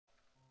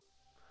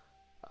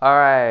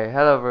Alright,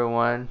 hello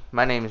everyone.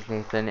 My name is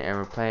Nathan and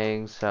we're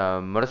playing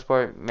some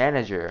Motorsport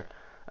Manager.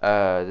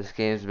 This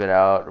game's been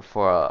out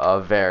for a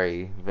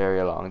very,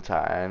 very long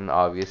time,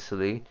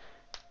 obviously.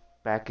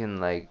 Back in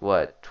like,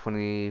 what,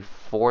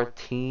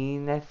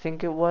 2014 I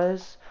think it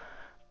was?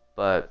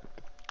 But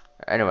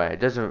anyway, it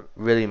doesn't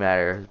really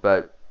matter,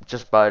 but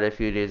just bought it a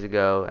few days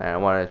ago and I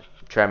want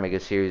to try and make a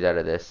series out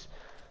of this.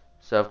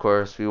 So of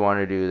course we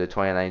want to do the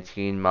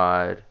 2019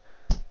 mod.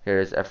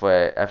 Here's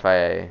FIA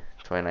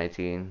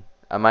 2019.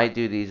 I might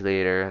do these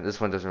later. This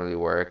one doesn't really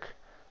work.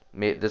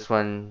 This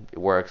one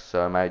works,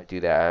 so I might do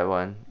that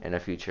one in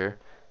a future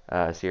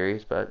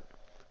series. But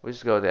we'll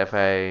just go with the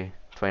FIA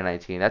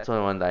 2019. That's the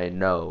only one that I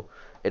know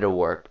it'll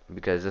work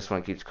because this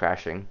one keeps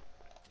crashing.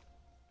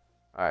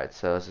 Alright,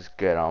 so let's just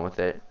get on with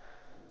it.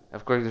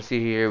 Of course, you can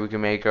see here we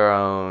can make our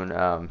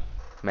own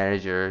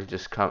manager,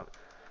 just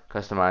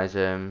customize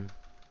him.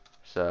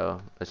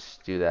 So let's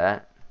do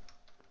that.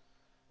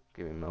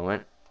 Give me a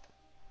moment.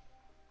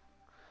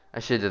 I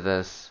should have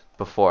done this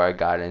before I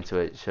got into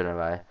it, shouldn't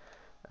I?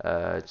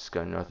 Just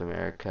go North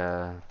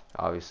America,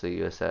 obviously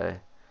USA.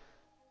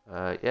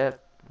 Yep.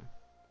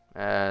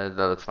 That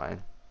looks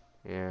fine.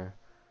 Here.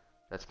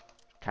 That's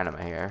kind of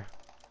my hair.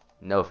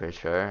 No for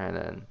sure. And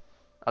then,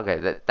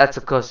 okay, that's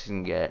the closest you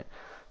can get.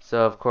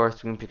 So, of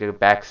course, we can pick a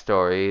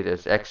backstory.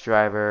 There's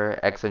ex-driver,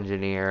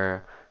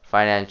 ex-engineer,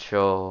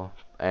 financial,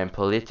 and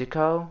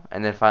politico.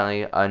 And then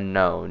finally,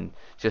 unknown.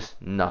 Just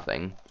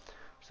nothing.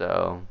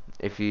 So,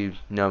 if you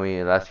know me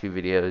in the last few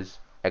videos,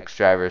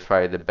 ex-driver is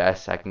probably the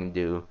best I can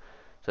do.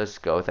 So let's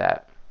go with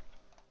that.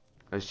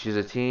 Let's choose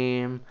a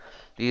team.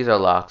 These are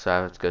locked, so I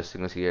have to go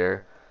single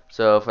seater.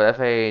 So for the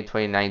FIA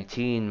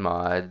 2019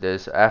 mod,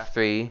 there's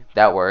F3,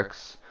 that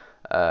works.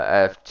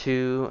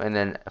 F2, and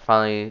then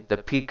finally the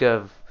peak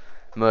of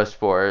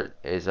Motorsport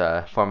is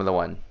Formula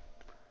 1.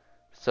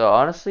 So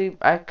honestly,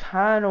 I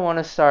kind of want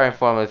to start in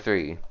Formula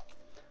 3.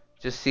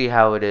 Just see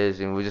how it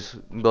is, and we just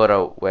build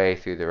our way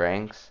through the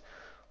ranks.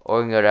 Or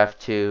we can go to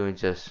F2 and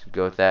just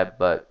go with that,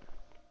 but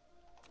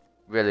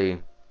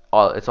really,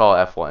 it's all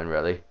F1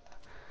 really.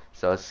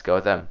 So let's go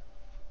with them.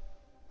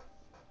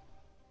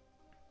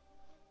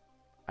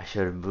 I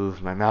should have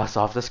moved my mouse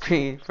off the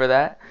screen for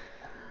that.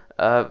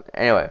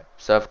 Anyway,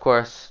 so of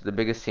course the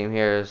biggest team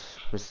here is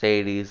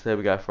Mercedes. Then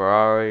we got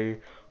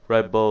Ferrari,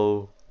 Red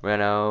Bull,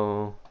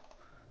 Renault,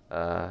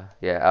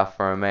 yeah,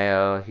 Alfa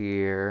Romeo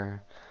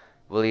here.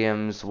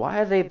 Williams. Why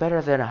are they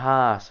better than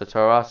Haas or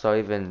Toro Rosso,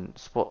 even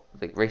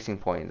like Racing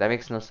Point? That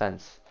makes no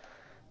sense.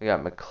 We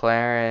got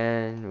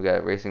McLaren, we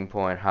got Racing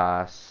Point,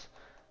 Haas,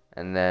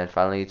 and then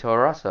finally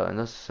Toro Rosso, and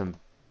those are some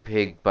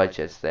big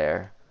budgets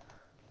there.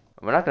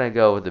 We're not gonna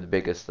go with the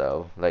biggest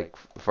though, like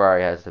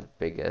Ferrari has the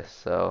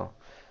biggest, so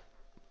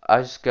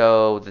I'll just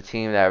go with the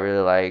team that I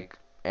really like,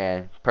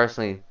 and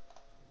personally,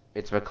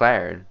 it's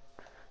McLaren.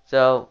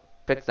 So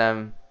pick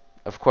them.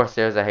 Of course,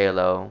 there's a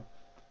halo.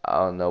 I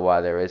don't know why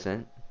there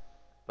isn't,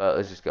 but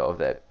let's just go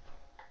with it.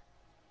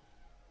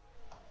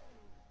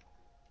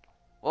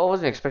 Well, I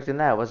wasn't expecting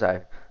that, was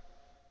I?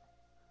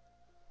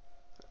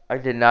 I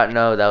did not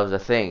know that was a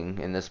thing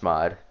in this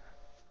mod.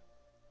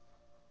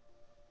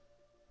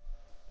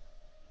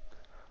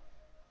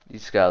 You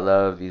just gotta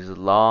love these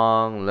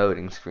long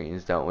loading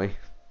screens, don't we?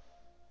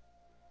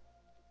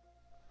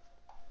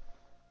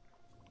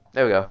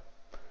 There we go.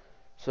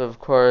 So of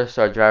course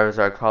our drivers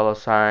are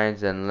Carlos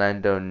Sainz and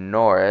Lando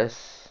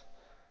Norris.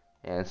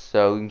 And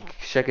so we can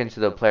check into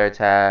the player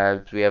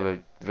tabs. We have a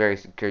very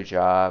secure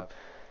job.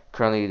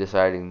 Currently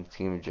deciding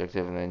team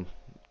objective and then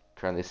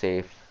currently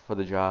safe for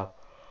the job.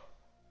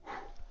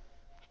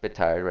 Bit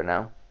tired right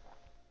now.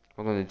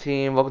 Welcome to the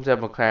team. Welcome to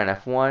McLaren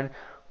F1.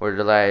 We're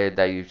delighted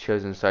that you've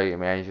chosen to start your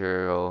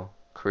managerial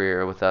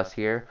career with us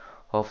here.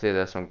 Hopefully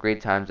there's some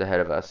great times ahead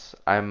of us.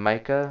 I'm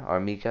Micah, or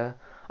Mika.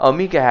 Oh,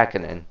 Mika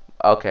Hakkinen.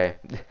 Okay.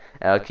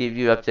 And I'll keep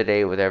you up to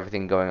date with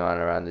everything going on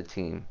around the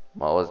team.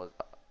 What was...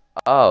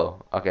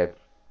 Oh, okay.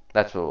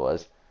 That's what it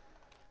was.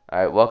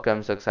 Alright,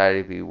 welcome. So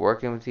excited to be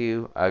working with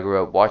you. I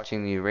grew up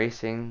watching you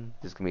racing.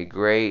 This is going to be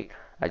great.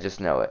 I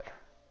just know it.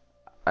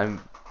 I'm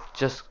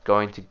just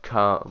going to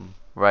come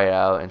right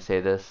out and say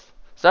this.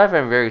 Sorry if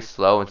I'm very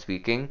slow in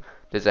speaking.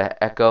 There's an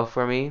echo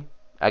for me.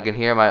 I can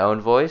hear my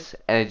own voice,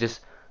 and it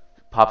just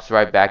pops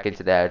right back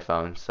into the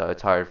headphones, so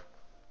it's hard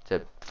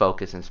to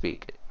focus and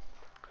speak.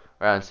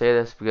 Right, and say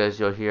this because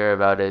you'll hear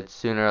about it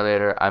sooner or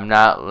later. I'm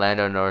not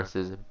Lando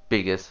Norris's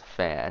biggest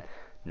fan.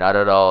 Not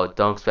at all.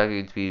 Don't expect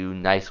me to be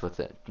nice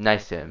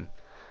to him.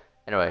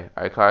 Anyway,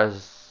 our car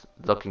is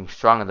looking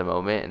strong at the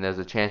moment, and there's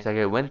a chance I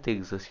can win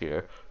things this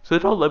year. So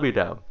don't let me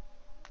down.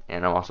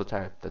 And I'm also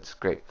tired. That's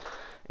great.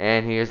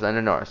 And here's Lando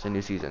Norris, a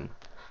new season.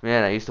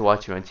 Man, I used to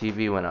watch you on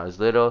TV when I was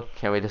little.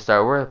 Can't wait to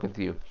start working with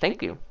you.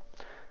 Thank you.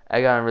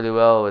 I got on really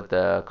well with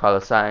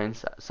Carlos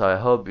Sainz, so I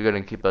hope you're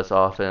going to keep us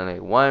all feeling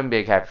like one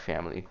big happy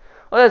family.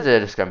 Well, that's a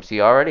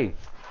discrepancy already.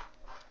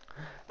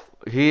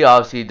 He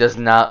obviously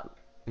doesn't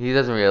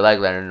really like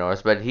Lando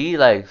Norris, but he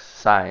likes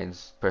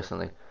Sainz,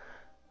 personally.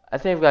 I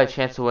think we've got a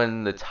chance to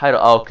win the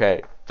title.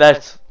 Okay,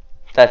 that's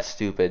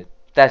stupid.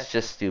 That's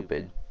just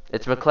stupid.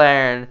 It's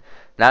McLaren,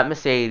 not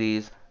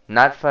Mercedes,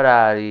 not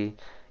Ferrari.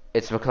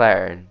 It's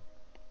McLaren,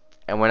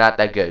 and we're not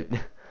that good.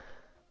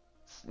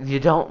 You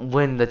don't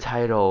win the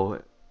title.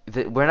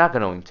 We're not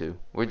going to.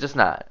 We're just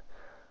not.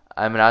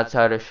 I'm an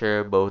outsider,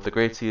 sure, but with a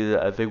great season,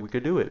 I think we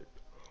could do it.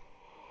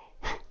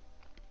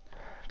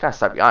 Gotta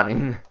stop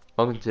yawning.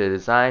 Welcome to the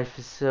design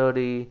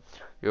facility.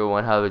 You're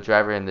one hell of a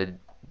driver in the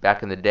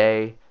back in the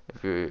day.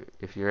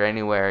 If you're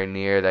anywhere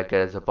near that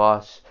good as a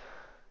boss,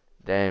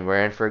 then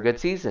we're in for a good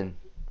season.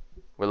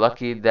 We're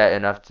lucky that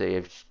enough to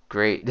have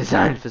great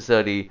design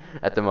facility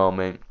at the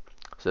moment,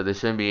 so there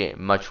shouldn't be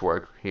much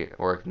work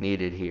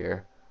needed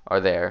here or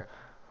there.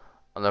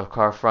 On the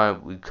car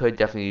front, we could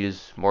definitely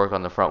use more work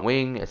on the front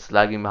wing. It's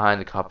lagging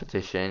behind the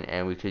competition,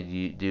 and we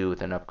could do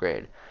with an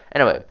upgrade.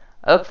 Anyway,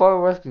 I look forward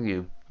to working with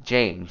you,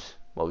 James.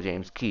 Well,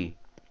 James Key.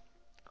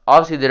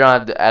 Obviously, they don't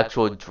have the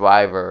actual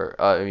driver.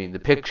 The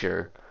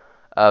picture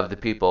of the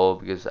people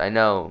because I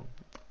know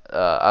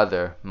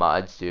other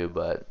mods do,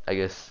 but I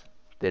guess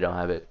they don't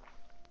have it.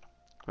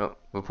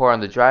 Report on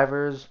the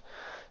drivers.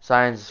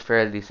 Science is a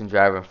fairly decent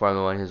driver in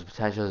Formula 1. His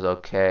potential is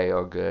okay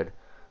or good.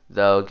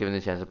 Though, given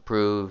the chance to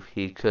prove,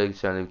 he could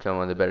certainly become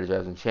one of the better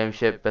drivers in the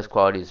championship. Best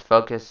quality is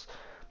focus,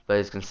 but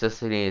his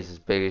consistency is his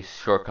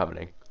biggest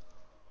shortcoming.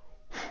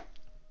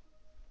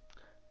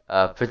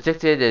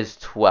 Predicted is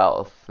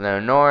 12th. Now,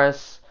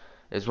 Norris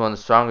is one of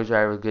the stronger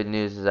drivers. Good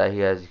news is that he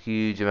has a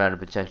huge amount of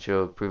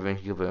potential, proving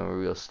he could become a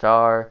real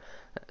star.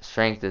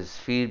 Strength is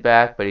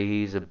feedback, but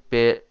he's a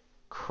bit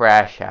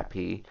crash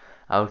happy.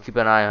 I will keep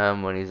an eye on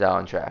him when he's out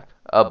on track.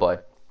 Oh boy.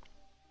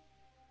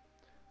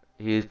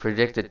 He's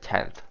predicted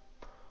 10th.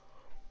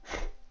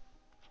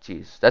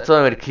 Jeez, that's the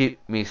only way to keep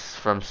me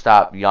from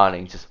stop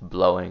yawning, just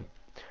blowing.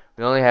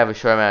 We only have a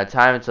short amount of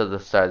time until the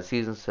start of the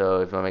season,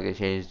 so if you want to make a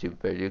change,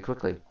 better do it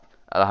quickly.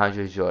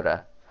 Alejandro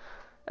Jota.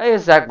 Hey,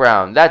 it's Zach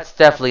Brown. That's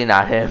definitely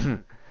not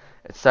him.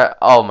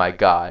 Oh my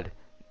god.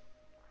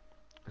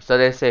 So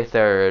they say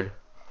third.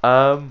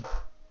 I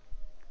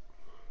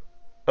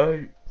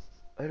don't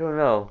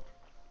know.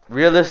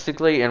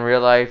 Realistically, in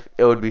real life,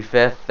 it would be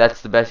fifth.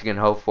 That's the best you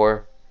can hope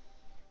for.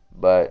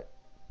 But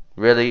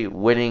really,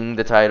 winning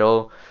the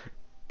title,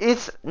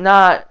 it's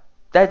not.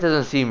 That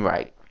doesn't seem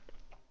right.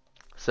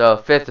 So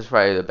fifth is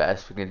probably the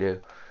best we can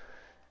do.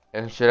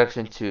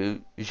 Introduction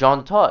to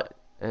Jean Todt.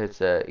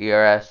 It's a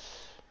ERS.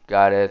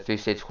 Got it.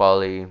 3-stage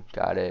quality.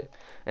 Got it.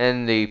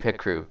 And the pit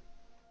crew.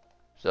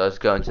 So let's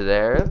go into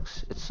there.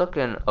 It's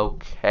looking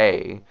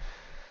okay.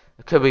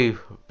 It could be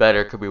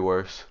better. Could be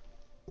worse.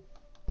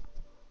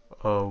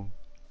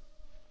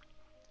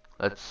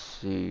 Let's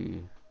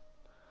see.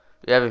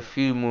 We have a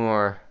few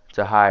more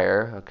to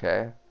hire.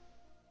 Okay.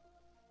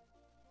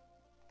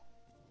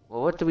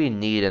 Well, what do we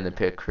need in the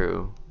pit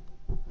crew?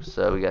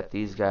 So we got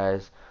these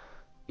guys.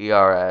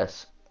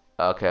 ERS.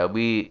 Okay, what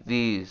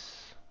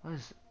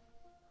is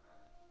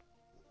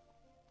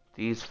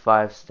these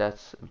 5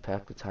 stats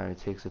impact the time it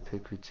takes a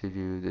pit crew to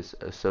do this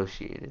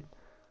associated.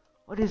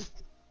 What is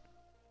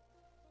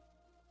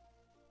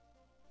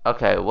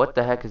Okay, what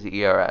the heck is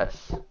the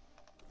ERS?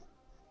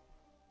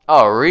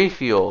 Oh,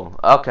 refuel.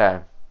 Okay.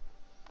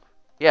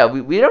 Yeah,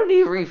 we don't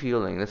need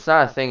refueling. That's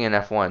not a thing in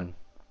F1.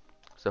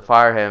 So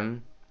fire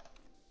him.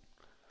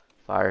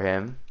 Fire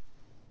him.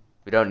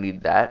 We don't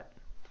need that.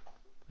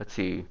 Let's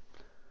see.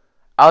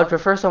 I would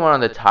prefer someone on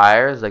the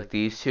tires, like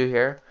these two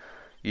here.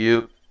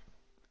 You,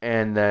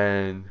 and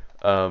then,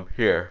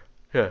 here.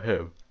 Yeah,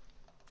 him.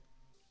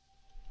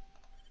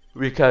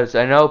 Because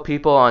I know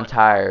people on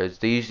tires,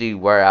 they usually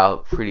wear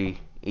out pretty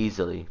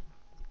easily.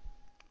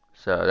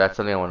 So that's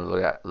something I want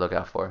to look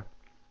out for.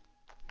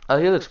 Oh,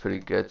 he looks pretty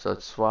good, so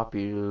let's swap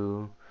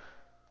you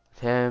with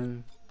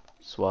him.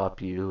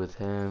 Swap you with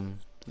him.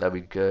 That'd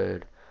be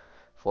good.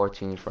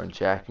 14 front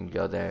jack and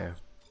go there.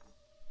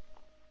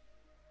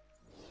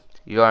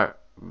 You aren't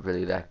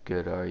really that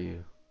good, are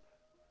you?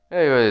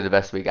 You're really the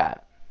best we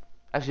got.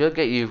 Actually, I'll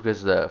get you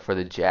because for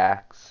the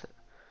jacks.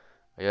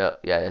 Yeah,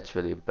 that's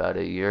really about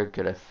it. You're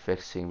good at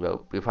fixing,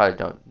 but we probably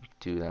don't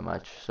do that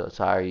much. So let's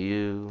hire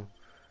you.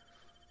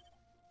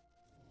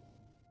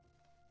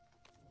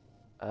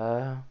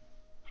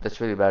 That's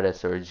really about it.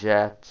 So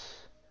reject,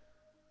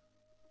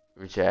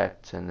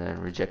 and then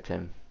reject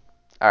him.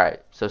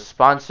 Alright, so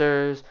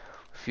sponsors.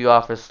 If you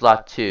offer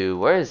slot 2,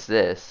 where is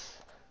this?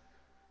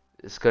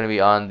 It's going to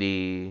be on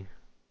the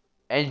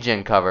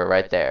engine cover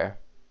right there.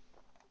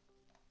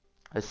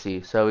 Let's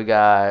see. So we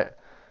got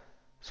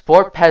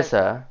Sport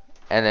Pezza,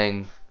 and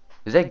then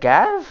is that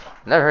Gav?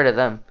 Never heard of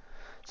them.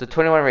 So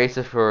 21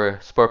 races for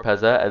Sport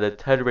Pezza, and then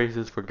 10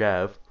 races for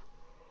Gav.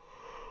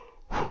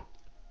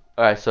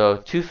 Alright, so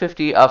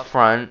 250 up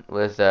front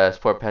with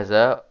Sport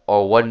Pezza,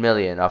 or 1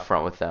 million up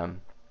front with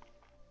them.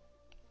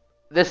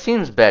 This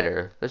seems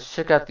better. Let's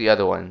check out the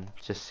other one,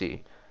 just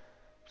see.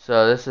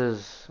 So this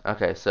is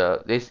okay.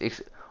 So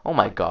oh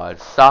my God,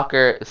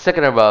 soccer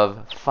second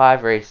above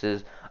 5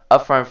 races,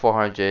 upfront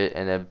 400,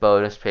 and then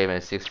bonus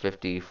payment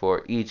 650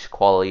 for each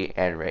quali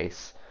and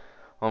race.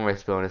 Home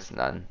race bonus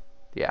none.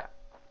 Yeah.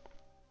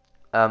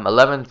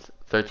 11th,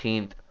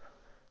 13th.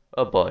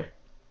 Oh boy.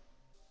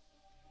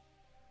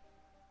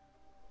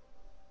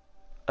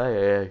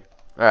 Hey.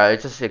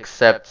 Alright, just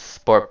accept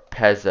Sport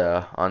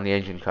Pezza on the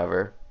engine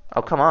cover.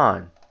 Oh, come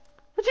on.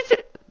 What you do?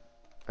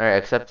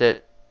 Alright, accept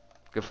it.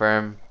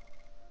 Confirm.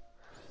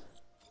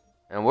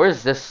 And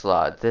where's this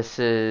slot? This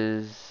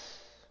is...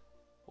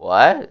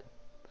 What?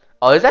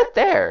 Oh, is that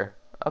there?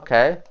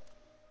 Okay.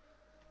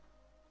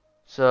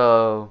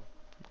 So...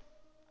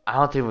 I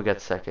don't think we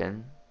get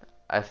second.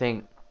 I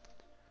think...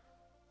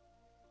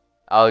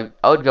 I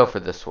would go for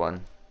this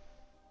one.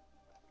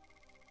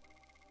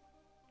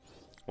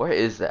 Where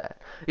is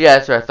that? Yeah,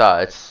 that's what I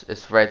thought.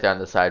 It's right there on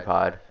the side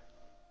pod.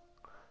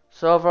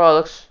 So overall, it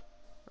looks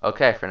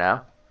okay for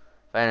now.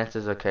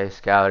 Finances okay.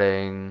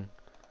 Scouting.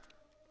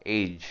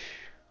 Age.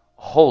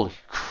 Holy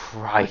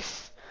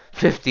Christ.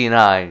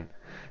 59.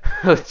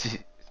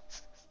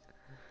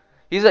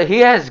 He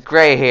has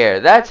gray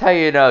hair. That's how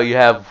you know you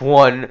have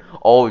one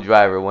old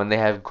driver when they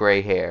have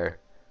gray hair.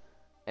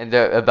 And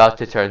they're about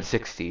to turn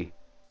 60.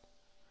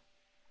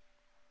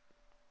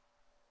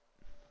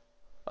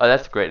 Oh,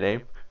 that's a great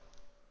name.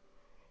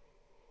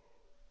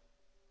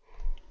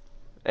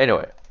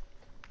 Anyway,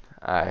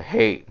 I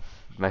hate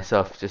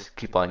myself just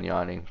keep on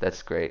yawning.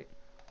 That's great.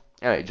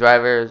 Anyway,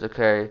 drivers,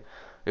 okay.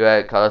 You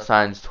got Carlos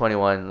Sainz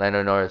 21,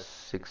 Lando Norris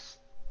 6.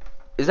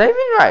 Is that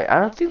even right? I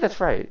don't think that's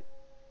right.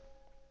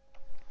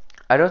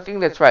 I don't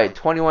think that's right.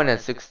 21 and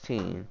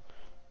 16.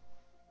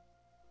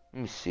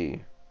 Let me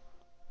see.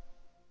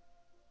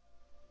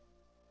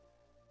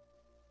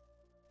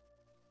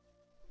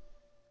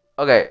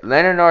 Okay,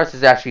 Lando Norris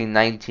is actually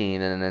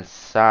 19, and then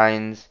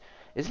Sainz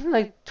isn't it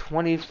like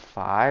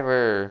 25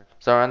 or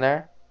somewhere around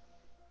there?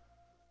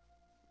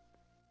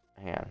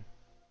 Hang on.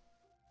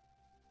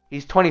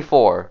 He's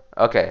 24.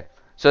 Okay,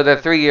 so they're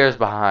 3 years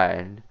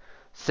behind.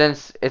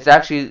 Since it's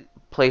actually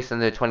placed in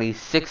the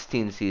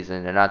 2016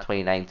 season and not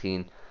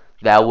 2019,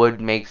 that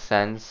would make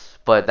sense,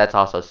 but that's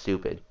also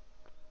stupid.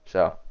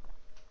 So,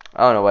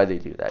 I don't know why they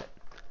do that.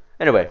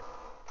 Anyway,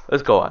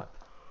 let's go on.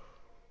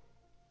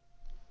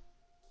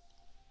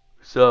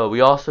 So, we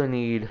also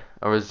need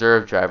a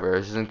reserve driver,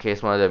 just in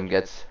case one of them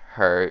gets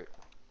hurt.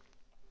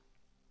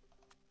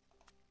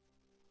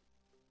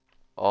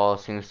 All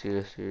single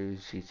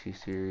series, GT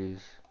series.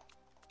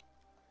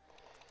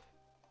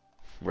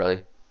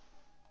 Really?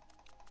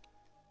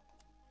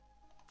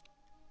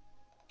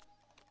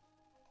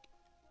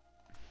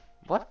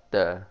 What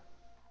the?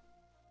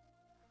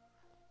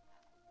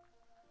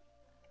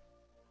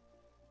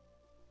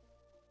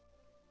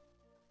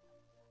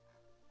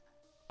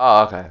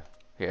 Oh, okay.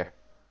 Here.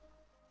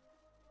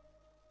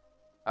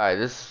 Alright,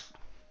 this is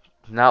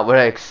not what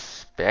I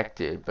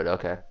expected, but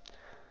okay.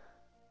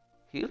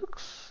 He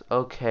looks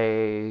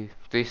okay.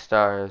 3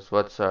 stars.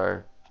 What's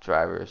our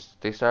drivers?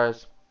 3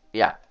 stars?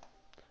 Yeah.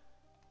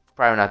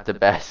 Probably not the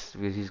best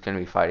because he's going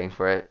to be fighting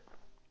for it.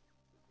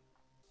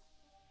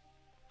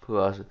 Who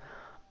else?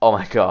 Oh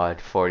my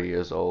god, 40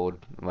 years old.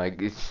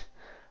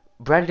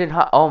 Brendan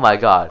Hot. Oh my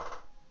god.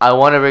 I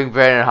want to bring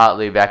Brendan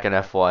Hotley back in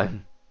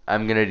F1.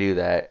 I'm going to do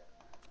that.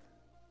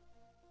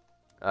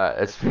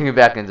 Let's bring it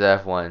back into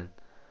F1.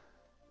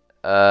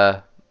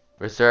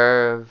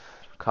 Reserve,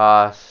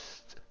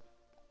 cost.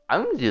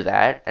 I'm going to do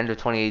that. End of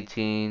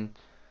 2018.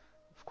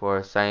 Of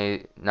course,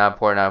 not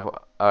poor, not poor.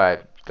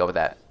 Alright, go with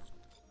that.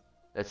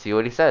 Let's see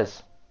what he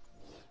says.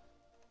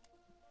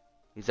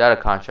 He's out of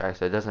contract,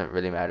 so it doesn't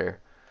really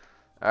matter.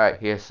 Alright,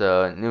 here,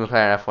 so new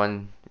McLaren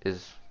F1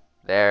 is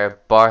there.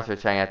 Barth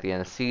returning at the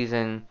end of the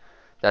season.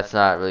 That's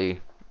not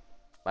really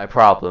my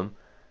problem.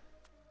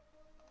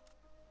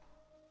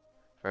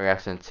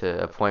 Reaction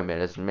to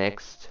appointment is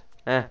mixed.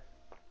 And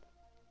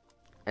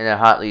then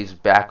Hotley's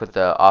back with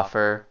the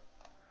offer.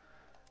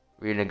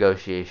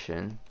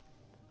 Renegotiation.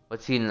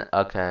 What's he...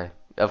 Okay.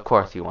 Of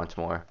course he wants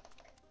more.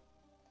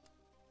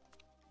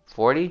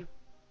 40? You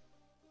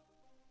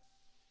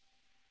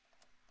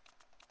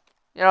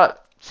know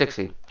what?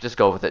 60. Just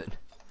go with it.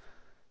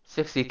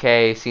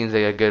 60K seems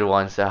like a good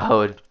one, so I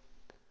would...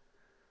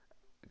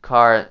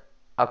 Car...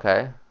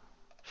 Okay.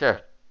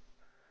 Sure.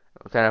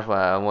 Kind of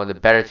one of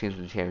the better teams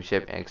in the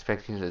championship and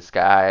expect teams in the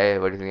sky.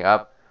 What do you think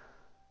up?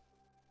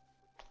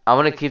 I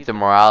want to keep the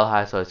morale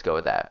high, so let's go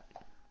with that.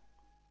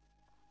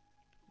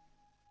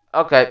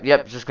 Okay,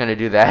 yep, just gonna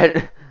do that.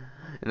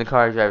 In the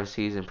car driver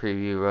season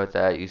preview, wrote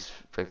that you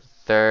expect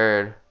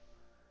third.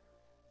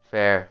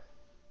 Fair.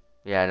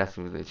 Yeah,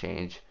 nothing's gonna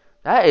change.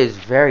 That is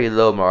very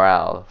low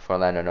morale for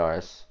Lando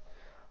Norris.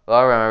 Well,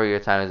 I remember your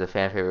time as a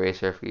fan favorite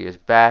racer a few years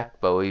back,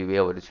 but will you be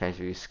able to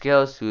transfer your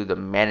skills to the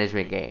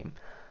management game?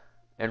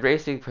 And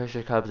racing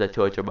pressure comes at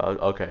 200 miles.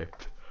 Okay.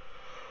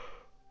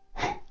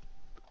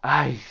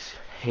 I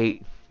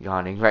hate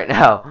yawning right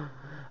now.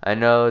 I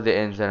know the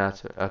ins and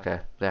outs. Okay,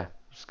 there.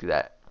 Just do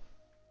that.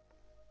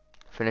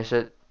 Finish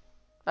it.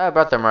 I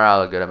brought the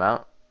morale a good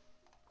amount.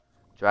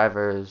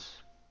 Drivers.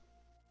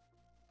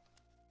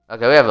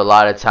 Okay, we have a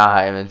lot of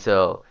time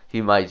until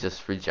he might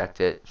just reject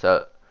it.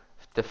 So,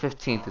 the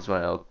 15th is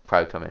when it'll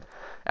probably come in.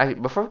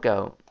 Actually, before we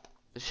go,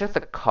 let's check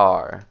the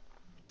car.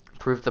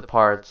 Proof the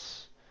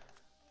parts.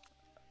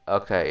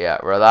 Okay, yeah.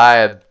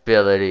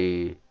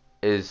 Reliability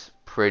is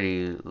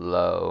pretty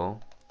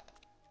low.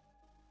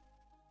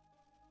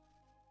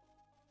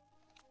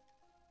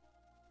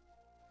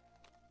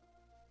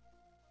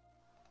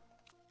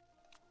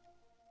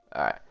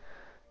 Alright.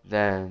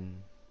 Then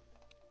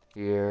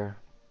here,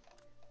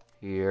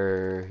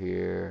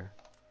 here.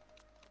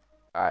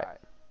 Alright.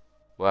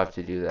 We'll have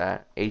to do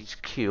that.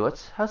 HQ.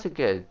 How's it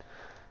good?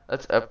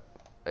 Let's up.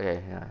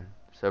 Okay, yeah.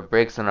 So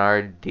brakes on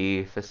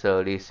RD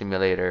facility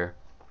simulator.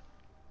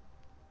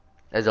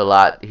 There's a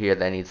lot here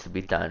that needs to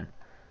be done.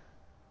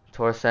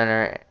 Tour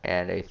center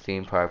and a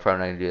theme park. Probably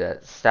not gonna do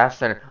that. Staff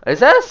center. Is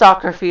that a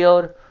soccer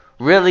field?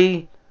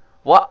 Really?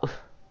 What?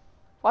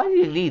 Why do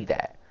you need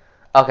that?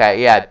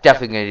 Okay, yeah,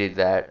 definitely gonna need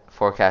that.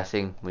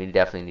 Forecasting. We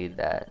definitely need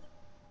that.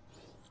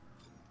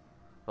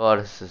 What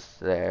else is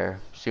there?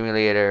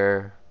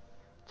 Simulator,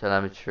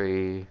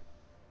 telemetry,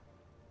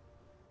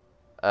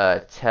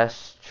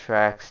 test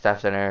track,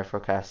 staff center,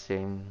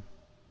 forecasting.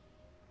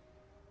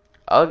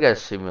 I'll get a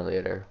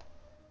simulator.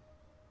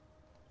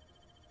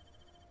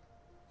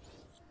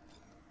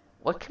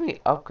 What can we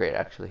upgrade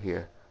actually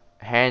here?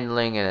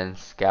 Handling and then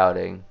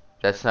scouting.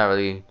 That's not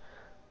really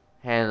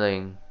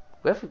handling.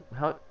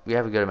 We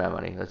have a good amount of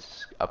money.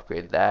 Let's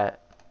upgrade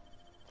that.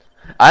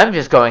 I'm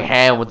just going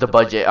ham with the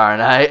budget,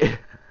 aren't I?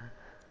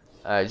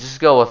 Alright, just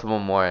go with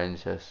one more and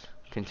just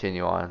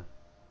continue on.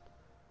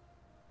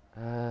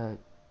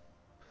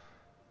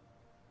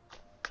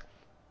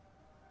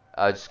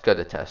 I'll just go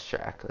to test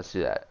track. Let's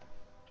do that.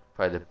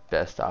 Probably the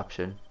best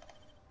option.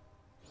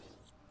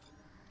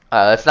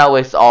 Let's not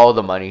waste all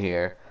the money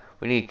here.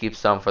 We need to keep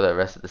some for the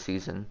rest of the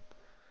season.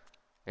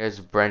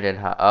 Here's Brendan.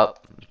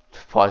 Up.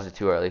 Paused it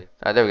too early.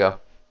 Alright, there we go.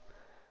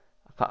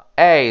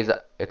 Hey, he's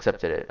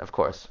accepted it, of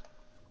course.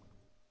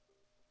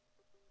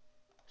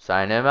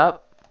 Sign him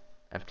up.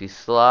 Empty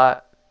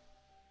slot.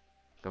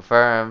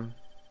 Confirm.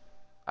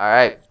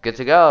 Alright, good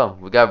to go.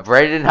 We got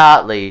Braden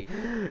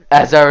Hotley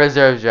as our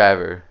reserve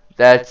driver.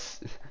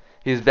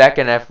 He's back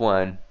in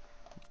F1.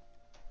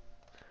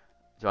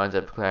 Joins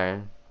at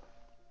McLaren.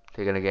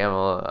 Taking a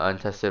gamble,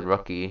 untested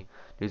rookie.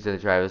 Using the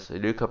drivers, a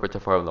newcomer to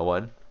Formula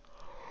 1.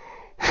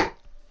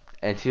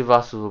 And two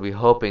bosses will be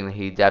hoping that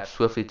he adapts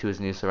swiftly to his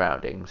new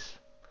surroundings.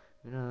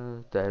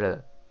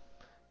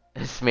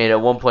 It's made at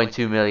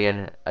 1.2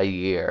 million a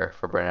year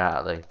for Brendan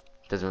Hotley.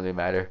 Doesn't really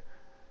matter.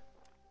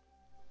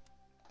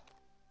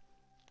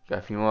 Got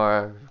a few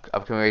more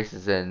upcoming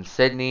races in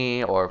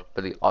Sydney or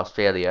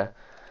Australia.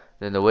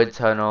 Then the wind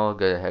tunnel,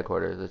 go to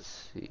headquarters.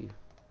 Let's see.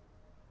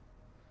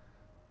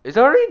 It's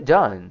already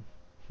done.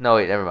 No,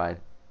 wait, never mind.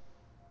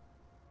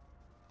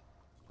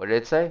 What did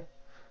it say?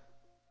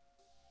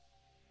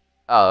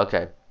 Oh,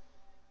 okay.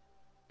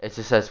 It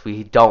just says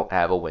we don't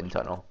have a wind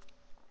tunnel.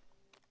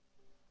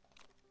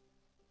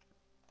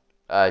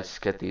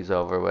 Just get these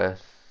over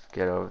with.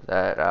 Get over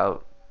that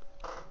out.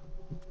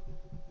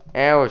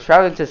 And we're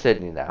traveling to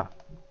Sydney now.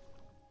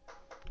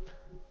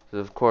 So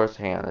of course,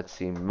 hang on, let's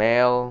see.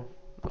 Mail.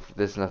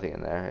 There's nothing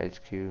in there.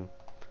 HQ.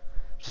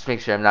 Just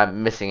make sure I'm not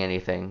missing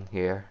anything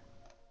here.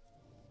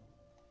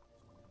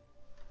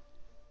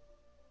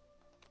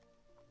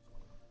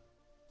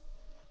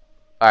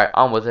 Alright,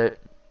 on with it.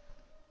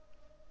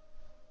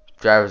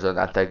 Drivers are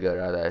not that good,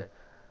 are they?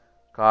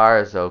 Car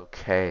is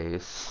okay.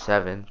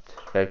 7th.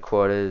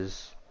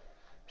 Headquarters.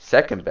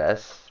 2nd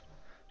best.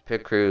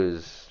 Pit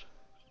crews.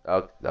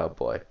 Oh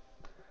boy.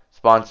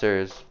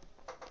 Sponsors.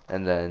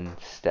 And then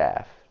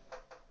staff.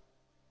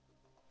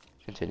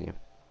 Continue.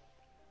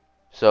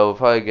 So we'll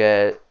probably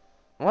get...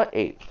 What?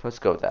 8. Let's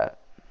go with that.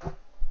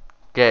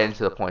 Get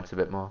into the points a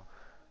bit more.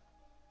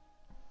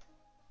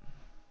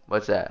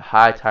 What's that?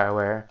 High tire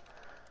wear.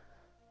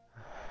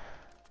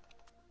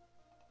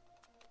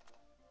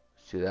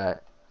 Let's do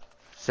that.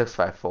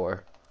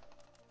 654.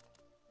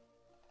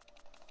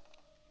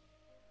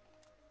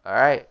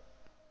 Alright.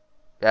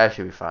 That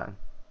should be fine.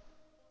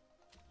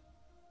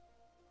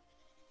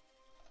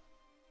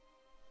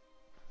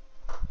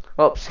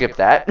 Oh, skip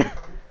that.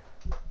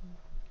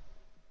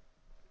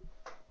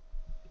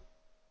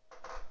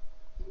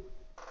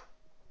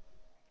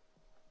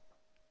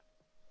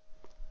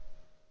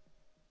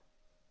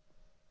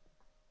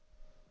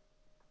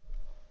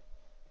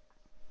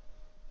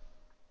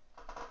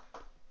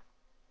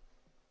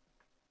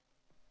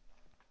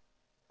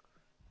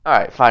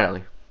 Alright,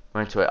 finally.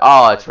 We're into it.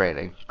 Oh, it's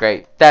raining.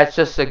 Great. That's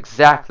just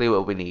exactly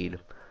what we need.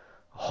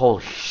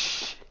 Holy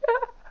shit.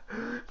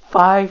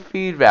 5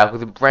 feedback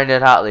with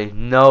Brendan Hotley.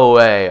 No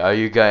way are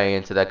you going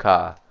into that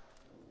car.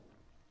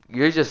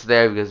 You're just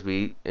there because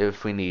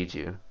if we need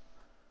you.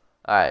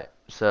 Alright,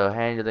 so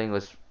handling,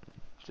 let's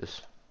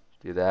just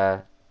do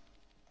that.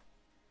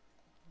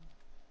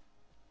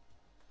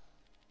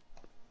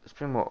 Let's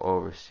bring more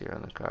oversteer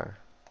on the car.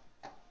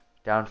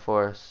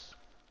 Downforce.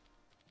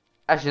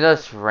 Actually, no,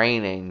 it's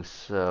raining,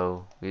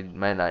 so we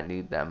might not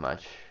need that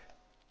much.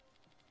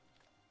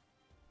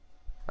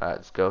 Alright,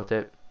 let's go with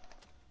it.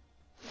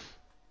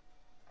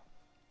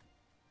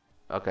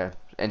 Okay,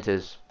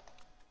 enters.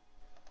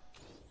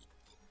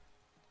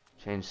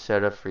 Change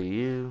setup for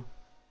you.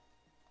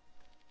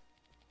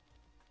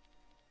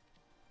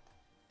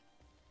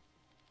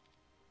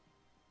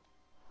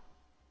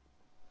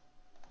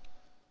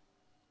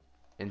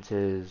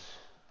 Enters.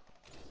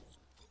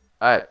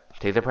 Alright,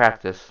 take the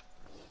practice.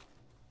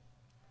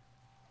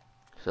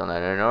 So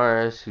Lando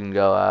Norris can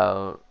go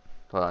out.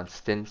 Hold on,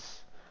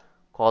 stints.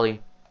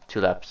 Quali,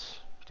 2 laps.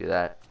 Do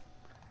that.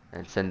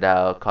 And send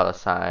out call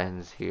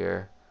signs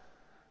here.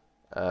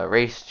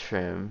 Race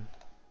trim.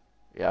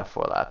 Yeah,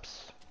 4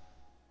 laps.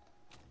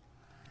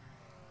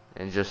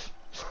 And just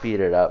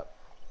speed it up.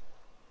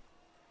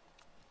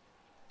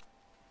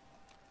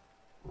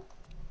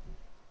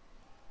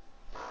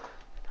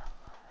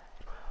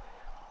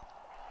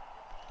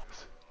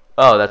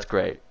 Oh, that's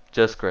great.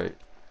 Just great.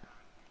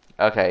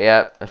 Okay,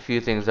 yeah, a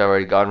few things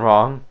already gone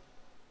wrong.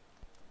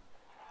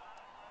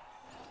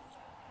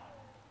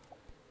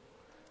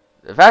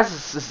 The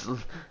fastest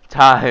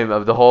time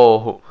of the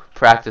whole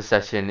practice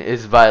session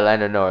is by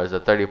Lando Norris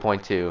at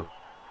 30.2.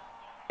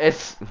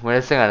 It's when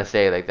it's gonna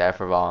stay like that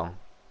for long.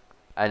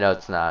 I know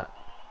it's not.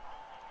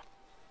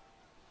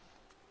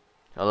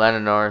 Lando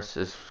Norris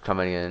is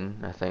coming in,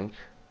 I think.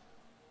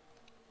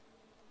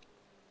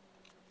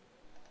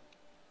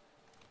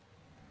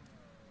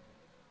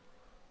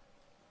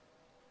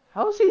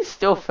 How is he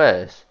still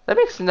fast? That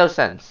makes no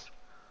sense.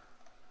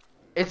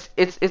 It's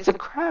a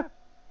crap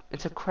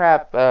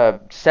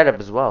setup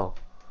as well.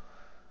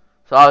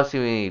 So obviously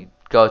we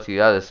go to the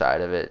other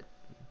side of it.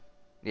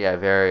 Yeah,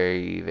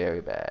 very,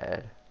 very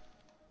bad.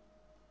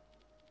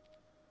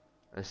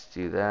 Let's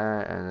do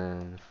that, and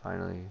then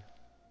finally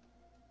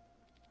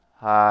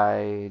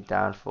high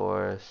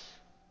downforce.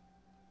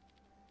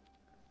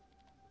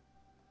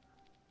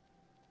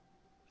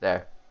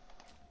 There.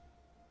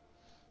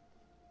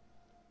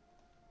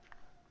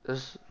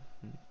 This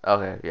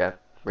okay, yeah.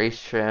 Race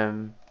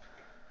trim,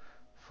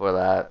 4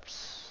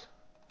 laps,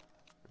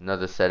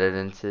 another set of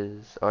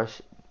inches, or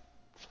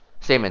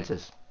same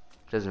inches.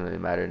 Doesn't really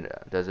matter,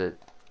 does it?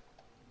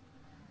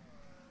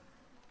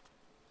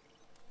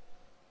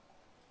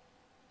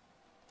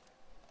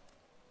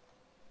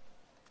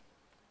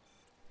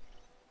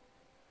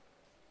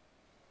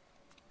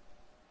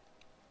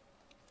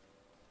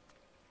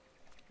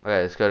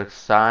 Okay, let's go to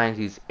signs.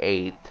 He's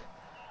 8.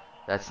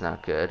 That's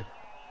not good.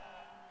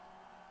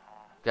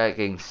 Guy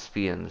getting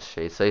speed in the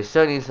straight, so he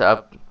still needs to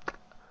up.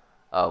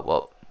 Oh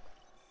well.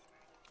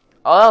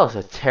 Oh, that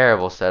was a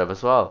terrible setup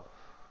as well.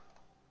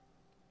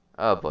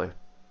 Oh boy.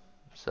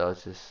 So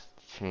let's just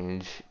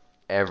change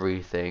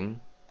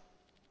everything.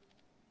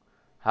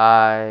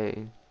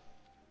 Hi.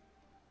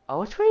 Oh,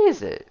 which way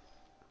is it?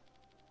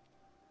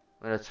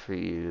 Well, that's for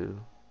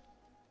you.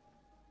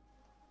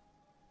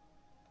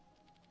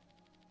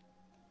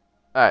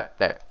 Alright,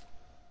 there.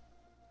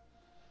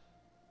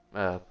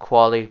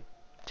 Quali,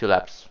 2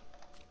 laps.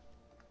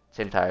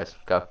 Same tires.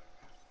 Go.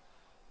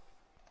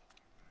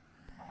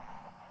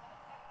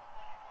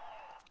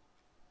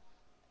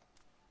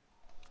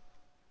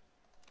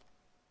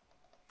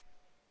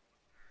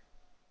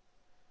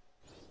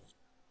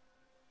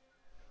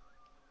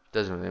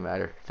 Doesn't really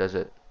matter, does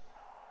it?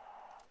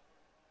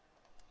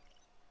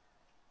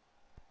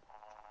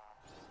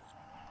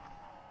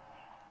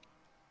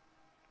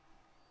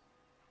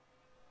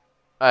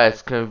 Alright,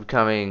 it's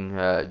becoming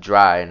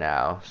dry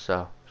now,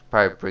 so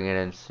probably bring it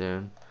in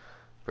soon.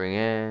 Bring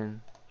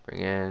in,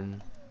 bring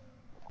in.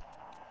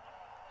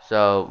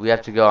 So we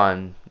have to go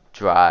on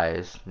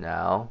dries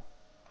now.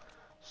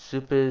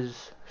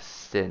 Supers,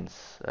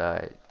 stints.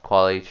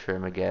 Quality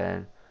trim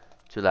again.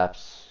 2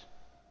 laps.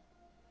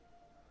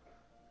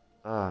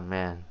 Oh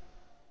man.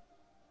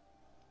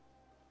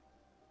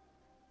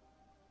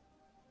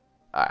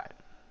 Alright.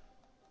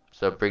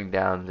 So bring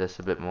down this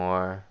a bit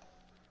more.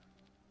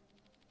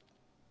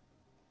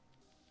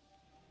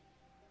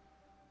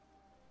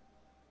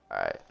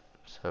 Alright.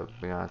 So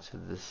bring on to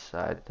this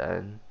side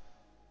then.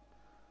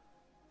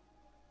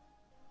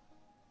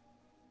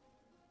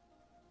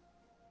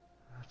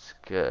 That's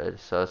good.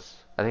 So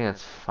I think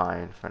that's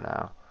fine for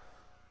now.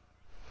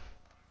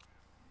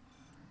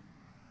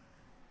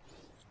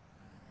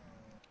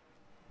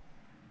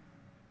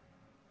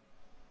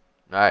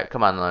 Alright,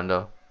 come on,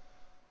 Lando.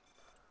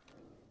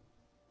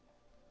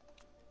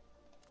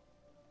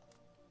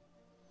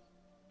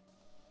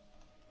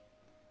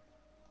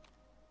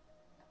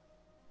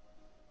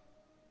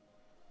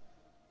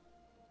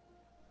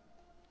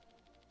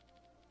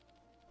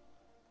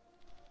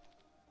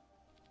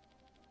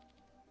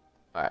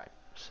 Alright,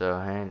 so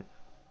hang.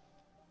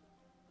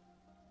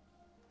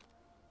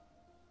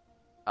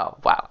 Oh,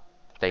 wow.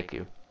 Thank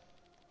you.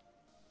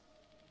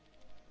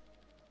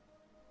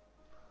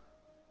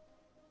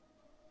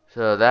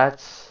 So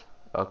that's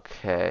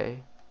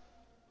okay.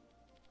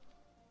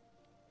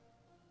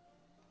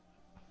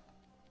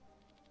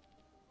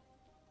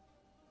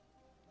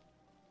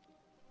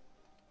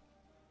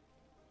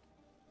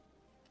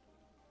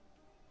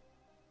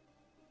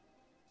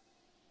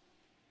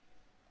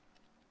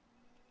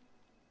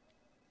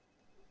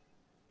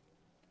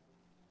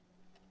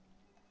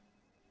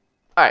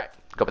 Alright,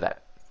 go with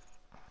that.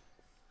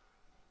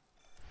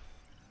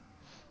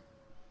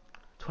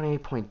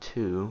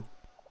 28.2.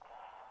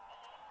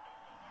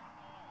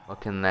 What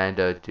can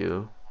Lando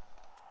do?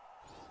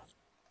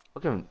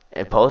 What can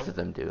both of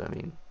them do? I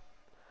mean,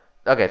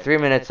 okay, 3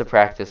 minutes of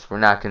practice. We're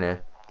not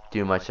gonna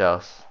do much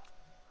else.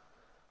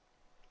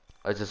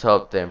 Let's just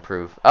hope they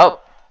improve.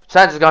 Oh,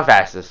 Sainz has gone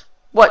fastest.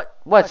 What?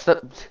 What's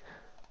the?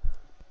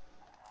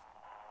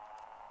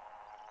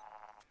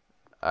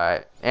 All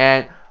right,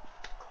 and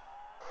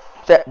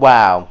that.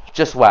 Wow,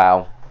 just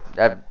wow.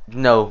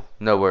 No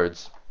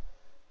words.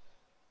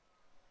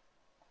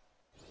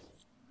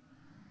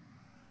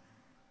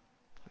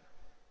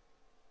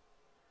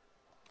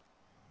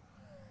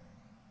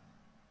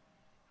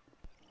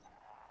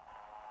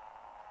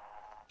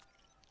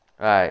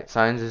 All right,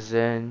 Sainz is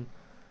in.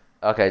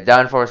 Okay,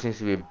 downforce needs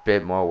to be a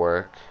bit more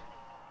work.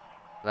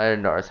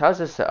 Leonard Norris. How's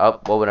this set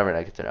up? Well, whatever,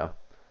 I get to know.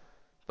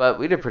 But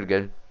we did pretty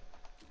good.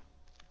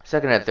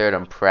 Second and third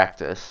on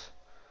practice.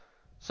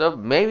 So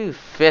maybe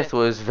fifth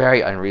was very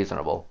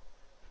unreasonable.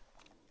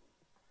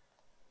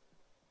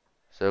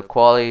 So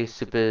quali,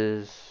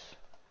 supers.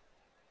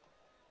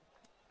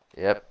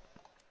 Yep.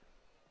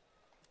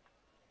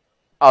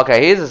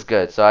 Okay, his is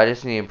good, so I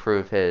just need to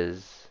improve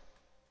his.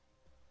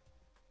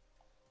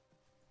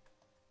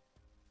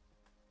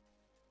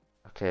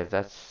 Okay, if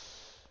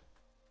that's...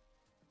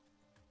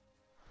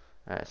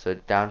 Alright, so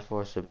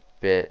downforce a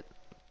bit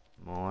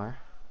more.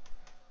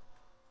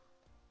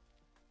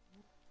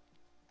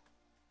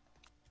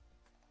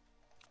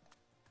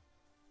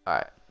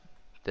 Alright,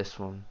 this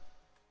one.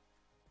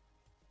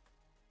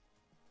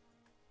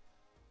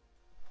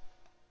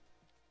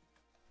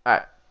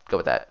 Alright, go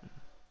with that.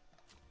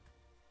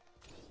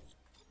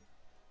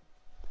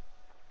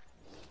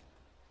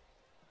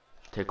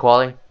 Take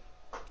quali.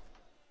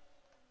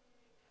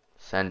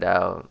 Send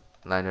out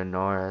Lando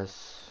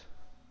Norris.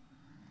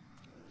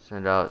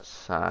 Send out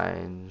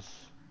Signs.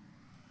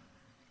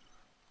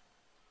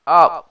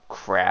 Oh,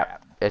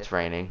 crap. It's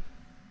raining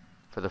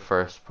for the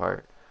first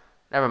part.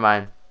 Never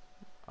mind.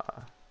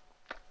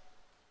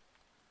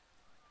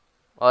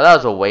 Well, that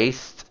was a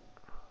waste.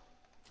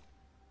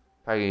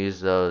 Probably gonna use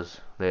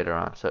those later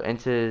on. So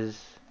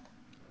intes,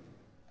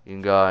 you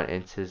can go on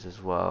intes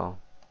as well.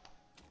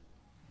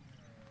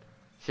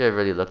 Should have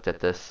really looked at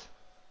this.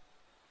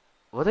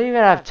 Will they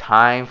even have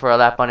time for a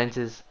lap on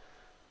intes?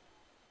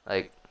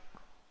 Like,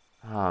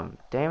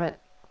 damn it.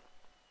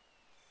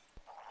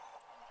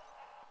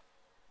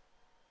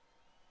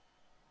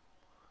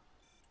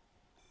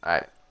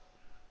 Alright.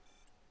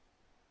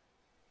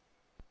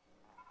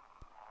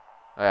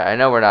 Alright, I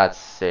know we're not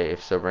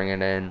safe, so bring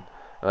it in.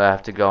 We'll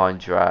have to go on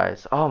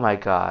dries. Oh my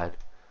god.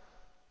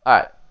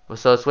 Alright, well,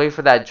 so let's wait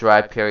for that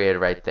dry period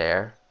right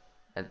there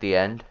at the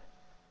end.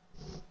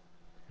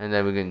 And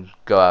then we can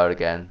go out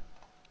again.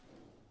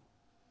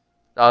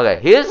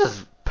 Okay, his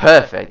is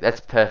perfect.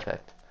 That's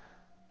perfect.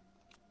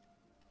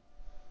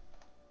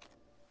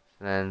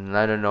 And then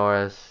Lando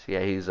Norris,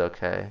 yeah, he's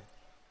okay.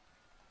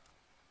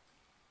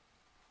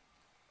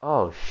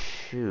 Oh,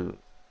 shoot.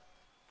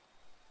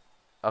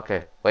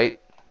 Okay, wait.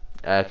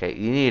 Okay,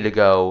 you need to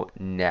go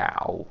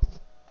now.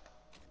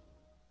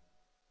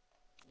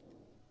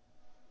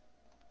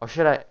 Or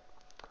should I?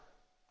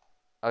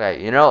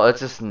 Okay, you know, let's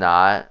just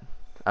not.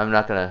 I'm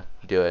not gonna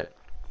do it.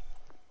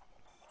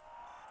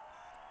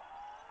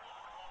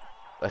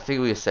 I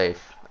think we're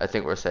safe. I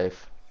think we're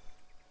safe.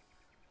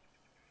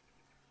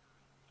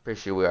 Pretty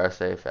sure we are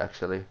safe,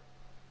 actually.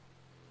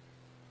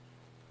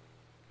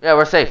 Yeah,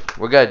 we're safe.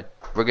 We're good.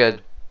 We're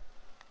good.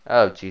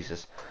 Oh,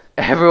 Jesus.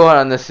 Everyone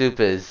on the soup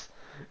is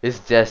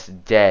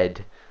just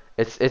dead.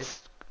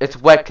 It's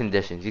wet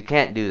conditions. You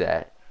can't do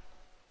that.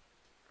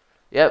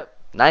 Yep.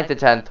 9th to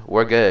 10th.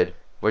 We're good.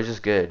 We're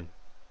just good.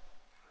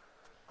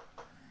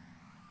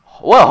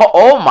 Well,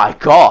 oh my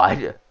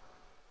god.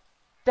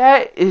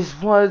 That is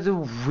one of the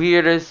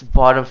weirdest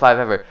bottom 5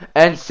 ever.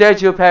 And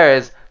Sergio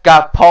Perez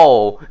got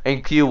pole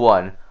in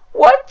Q1.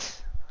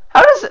 What?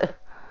 How does it...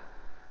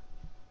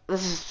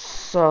 This is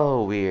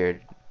so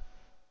weird.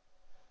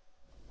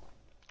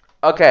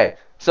 Okay,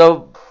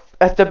 so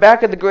at the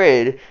back of the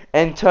grid,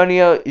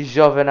 Antonio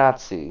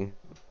Giovinazzi.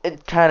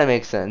 It kind of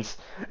makes sense.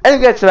 And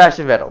we got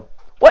Sebastian Vettel.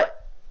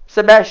 What?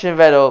 Sebastian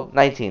Vettel,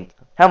 19th.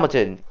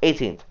 Hamilton,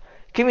 18th.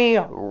 Kimi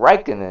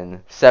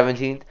Raikkonen,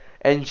 17th.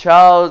 And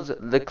Charles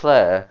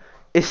Leclerc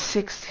is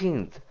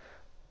 16th.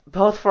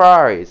 Both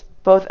Ferraris,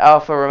 both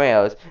Alfa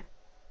Romeos,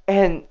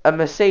 and a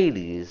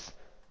Mercedes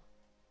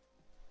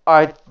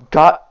are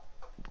got...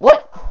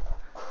 What?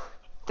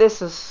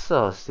 This is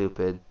so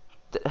stupid.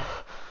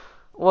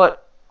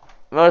 What?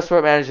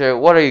 Motorsport Manager,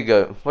 what are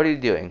you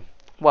doing?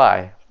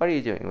 Why? What are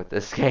you doing with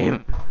this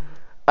game?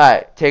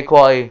 Alright, take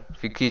quali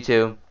for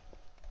Q2.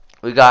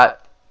 We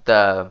got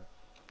the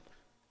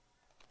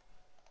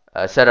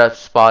setup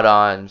spot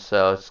on,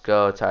 so let's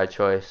go tire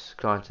choice.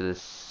 Go into the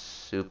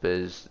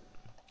supers.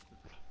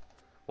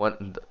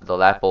 The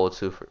lap old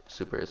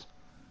supers.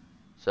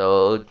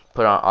 So we'll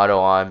put on auto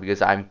on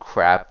because I'm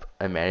crap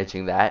at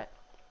managing that.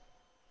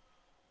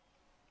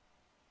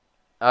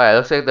 Alright,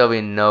 looks like there'll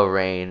be no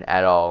rain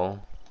at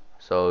all.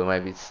 So we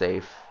might be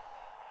safe.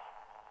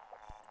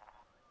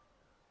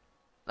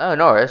 Oh,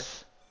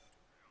 Norris.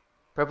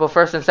 Purple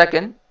first and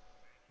second.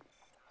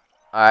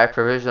 Alright,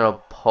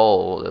 provisional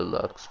pole it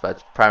looks, but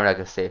it's probably not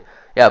gonna stay.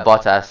 Yeah,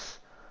 Bottas.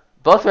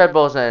 Both Red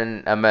Bulls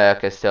in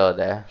America are still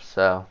there,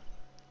 so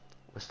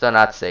we're still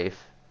not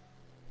safe.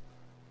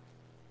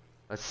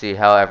 Let's see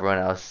how everyone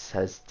else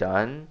has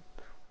done.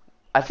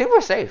 I think we're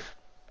safe.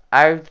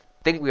 I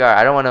think we are.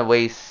 I don't want to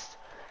waste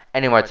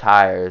any more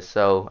tires,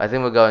 so I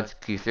think we'll go into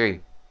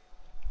Q3.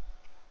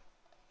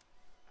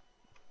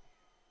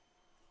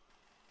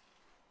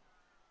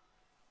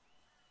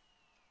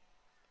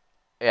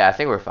 Yeah, I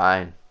think we're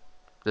fine.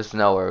 Just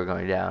know where we're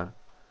going down.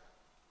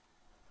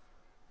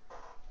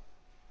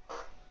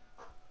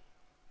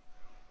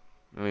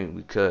 I mean,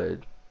 we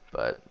could,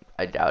 but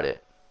I doubt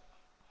it.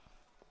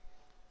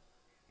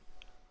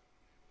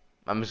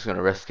 I'm just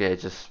gonna risk it,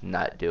 just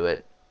not do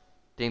it.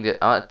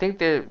 I think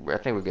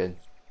we're good.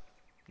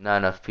 Not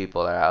enough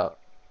people are out.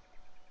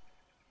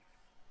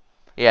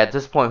 Yeah, at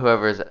this point,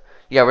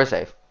 yeah, we're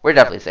safe. We're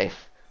definitely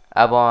safe.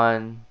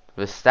 Albon,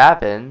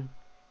 Verstappen.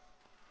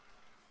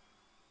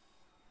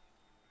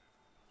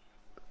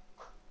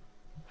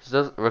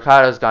 So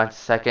Ricardo's gone to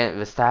second.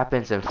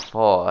 Verstappen's in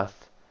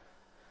fourth.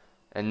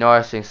 And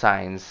Norris and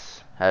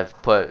Sainz have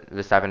put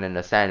Verstappen in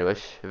a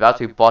sandwich.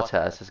 Valtteri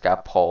Bottas has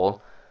got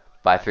pole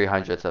by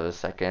 300ths of a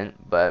second,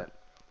 but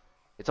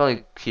it's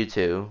only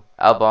Q2.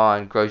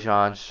 Albon,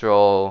 Grosjean,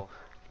 Stroll,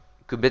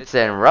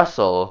 Kubica, and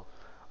Russell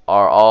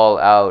are all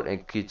out in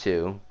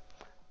Q2.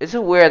 Is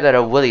it weird that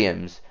a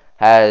Williams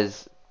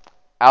has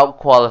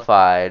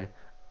outqualified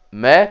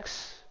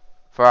Mercs,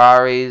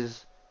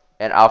 Ferraris,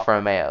 and Alfa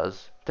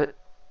Romeos?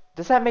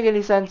 Does that make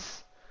any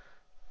sense?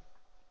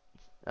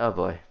 Oh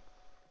boy.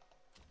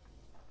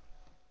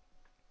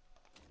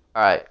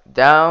 Alright,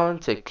 down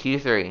to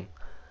Q3.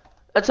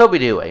 Let's hope we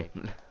do way.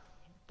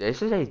 Did I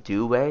say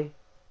do way?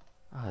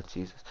 Oh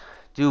Jesus.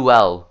 Do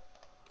well.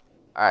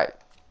 Alright.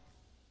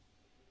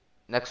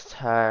 Next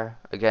tire.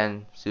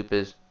 Again,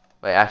 Supers.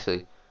 Wait,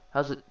 actually.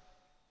 How's it?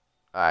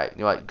 Alright, you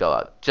know what? Go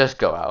out. Just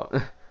go out.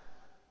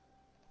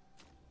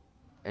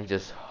 And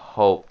just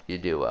hope you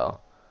do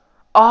well.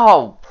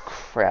 Oh,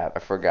 crap. I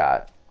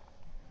forgot.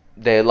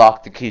 They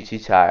locked the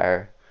Q2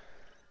 tire.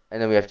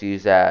 And then we have to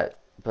use that.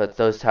 But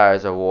those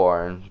tires are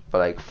worn for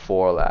like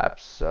 4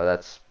 laps. So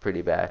that's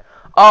pretty bad.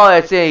 Oh,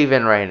 it's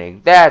even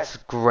raining. That's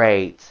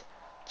great.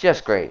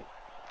 Just great.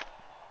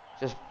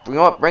 Just, you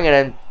know what? Bring it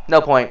in.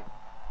 No point.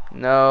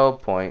 No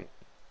point.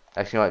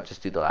 Actually, you know what?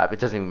 Just do the lap. It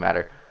doesn't even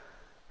matter.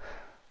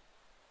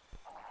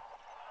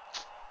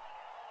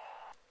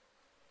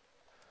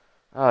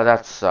 Oh,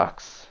 that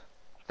sucks.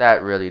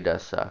 That really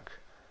does suck.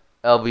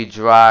 It'll be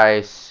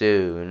dry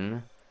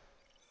soon.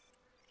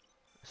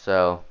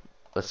 So,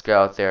 let's go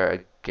out there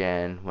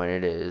again when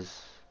it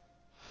is.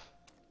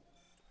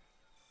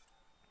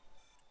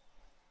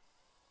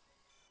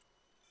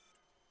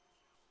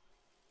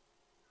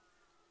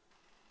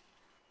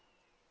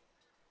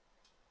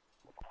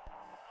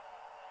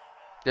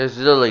 There's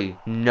literally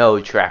no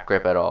track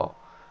grip at all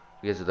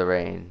because of the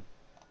rain.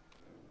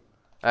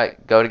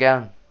 Alright, go it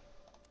again.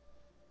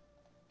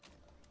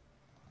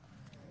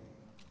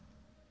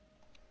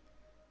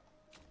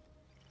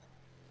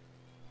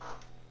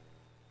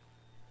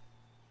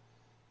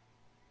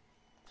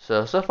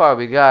 So far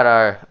we got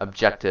our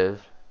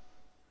objective.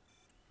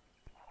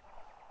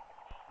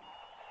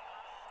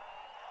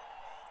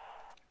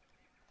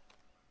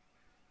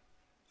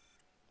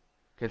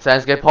 Can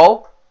Sainz get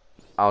pole?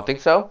 I don't think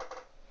so.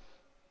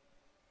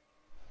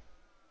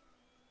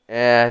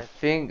 And I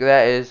think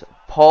that is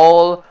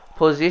pole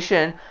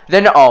position.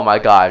 Then, oh my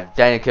god,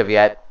 Daniel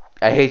Kvyat.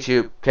 I hate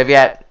you.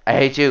 Kvyat, I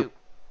hate you.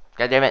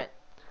 God damn it.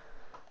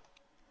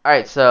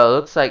 Alright, so it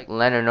looks like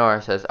Lando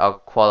Norris has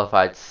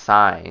out-qualified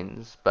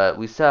Sainz, but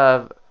we still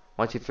have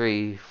 1, 2,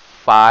 3,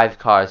 5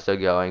 cars still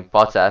going.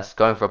 Bottas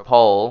going for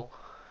pole.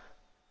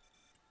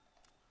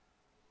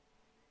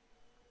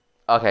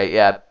 Okay,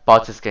 yeah,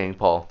 Bottas getting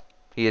pole.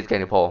 He is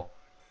getting pole.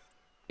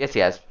 Yes,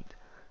 he has.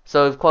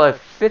 So we've qualified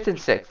 5th and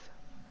 6th.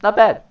 Not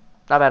bad.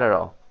 Not bad at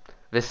all.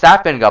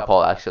 Verstappen got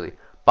pole, actually,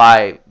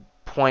 by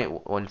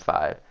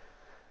 0.15.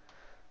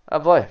 Oh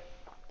boy.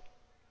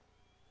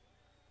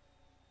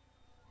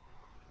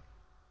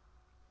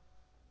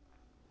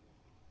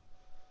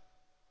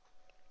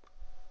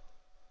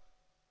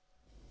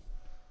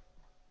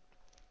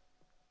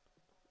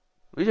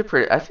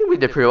 I think we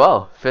did pretty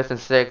well. 5th and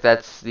 6th,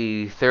 that's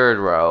the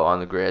 3rd row on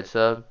the grid,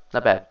 so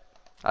not bad.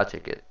 I'll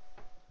take it.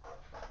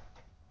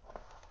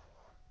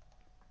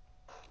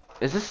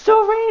 Is it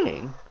still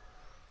raining?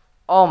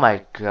 Oh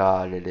my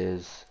god, it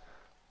is.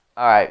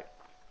 Alright.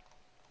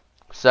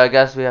 So I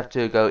guess we have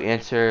to go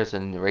inters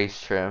and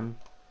race trim.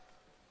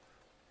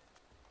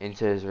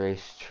 Inters,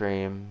 race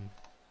trim.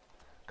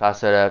 Car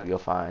setup, you'll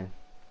find.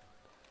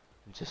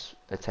 Just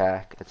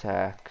attack,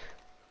 attack.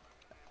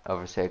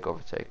 Overtake,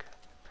 overtake.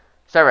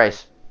 Start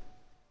race.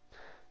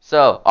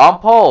 So, on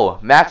pole,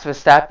 Max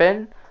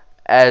Verstappen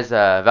as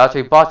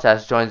Valtteri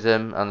Bottas joins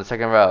him on the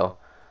 2nd row,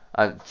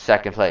 on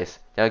 2nd place.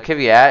 Now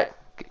Kvyat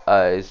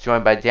is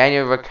joined by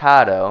Daniel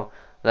Ricciardo,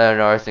 Lando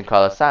Norris, and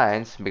Carlos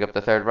Sainz make up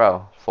the 3rd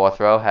row. 4th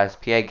row has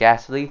Pierre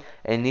Gasly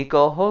and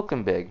Nico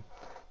Hülkenberg.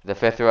 The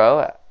 5th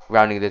row,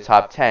 rounding the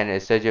top 10,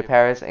 is Sergio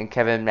Perez and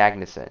Kevin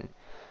Magnussen.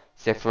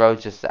 6th row,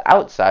 just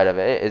outside of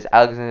it, is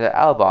Alexander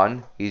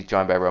Albon. He's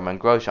joined by Romain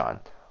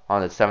Grosjean.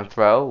 On the 7th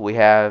row, we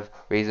have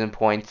Racing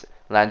Point's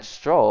Lance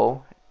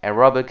Stroll, and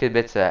Robert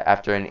Kubica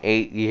after an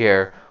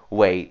 8-year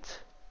wait.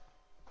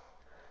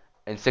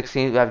 In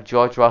 16th, we have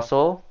George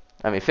Russell.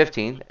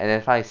 15th. And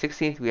then finally,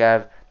 16th, we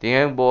have the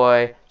young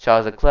boy,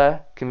 Charles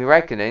Leclerc. Kimi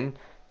Räikkönen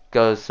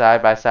goes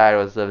side by side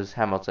with Lewis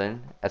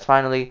Hamilton. As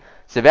finally,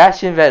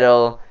 Sebastian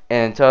Vettel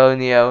and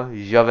Antonio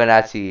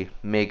Giovinazzi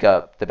make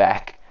up the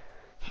back.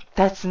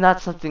 That's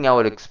not something I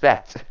would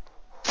expect.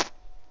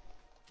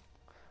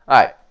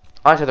 Alright,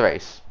 on to the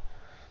race.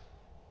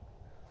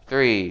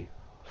 3,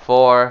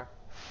 4,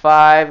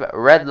 5,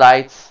 red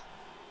lights.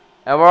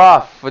 And we're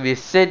off for the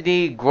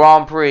Sydney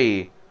Grand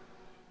Prix.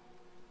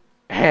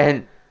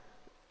 And,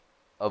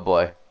 oh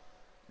boy.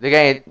 They're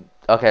getting,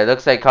 okay, it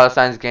looks like Carlos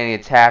Sainz is getting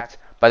attacked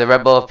by the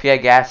Red Bull of Pierre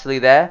Gasly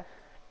there.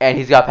 And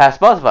he's got past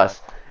both of us.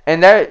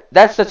 And there,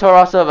 that's the Toro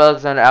Rosso of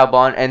Alexander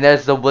Albon. And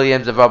there's the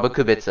Williams of Robert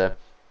Kubica.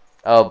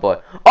 Oh boy.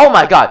 Oh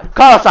my god!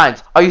 Carlos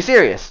Sainz! Are you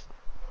serious?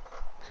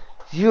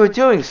 You were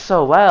doing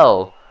so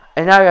well.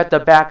 And now you're at the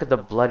back of the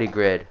bloody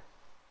grid.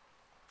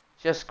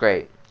 Just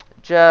great.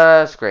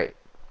 Just great.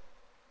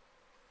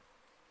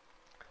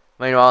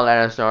 Meanwhile,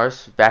 Lando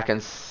Norris back in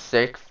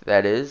 6th,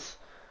 that is.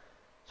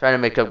 Trying to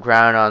make up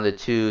ground on the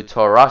 2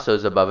 Toro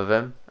Rossos above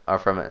him. Or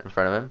in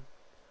front of him.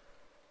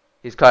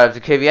 He's caught up to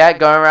Kvyat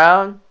going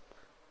around.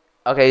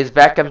 Okay, he's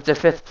back up to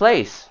 5th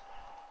place.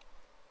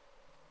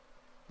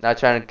 Now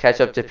trying to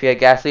catch up to Pierre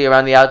Gasly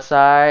around the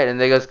outside. And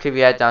there goes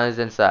Kvyat down his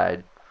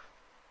inside.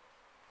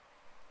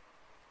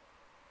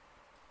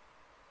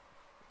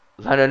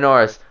 Lando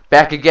Norris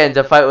back again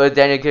to fight with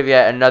Daniel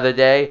Kvyat another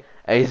day.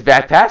 And he's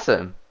back past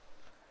him.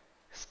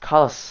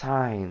 Carlos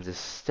Sainz is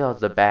still at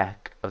the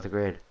back of the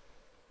grid.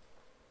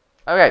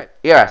 Okay,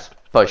 ERS.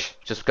 Push.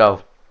 Just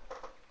go.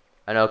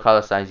 I know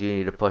Carlos Sainz, you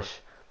need to push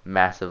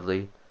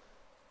massively.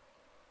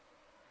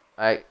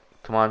 Alright,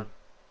 come on.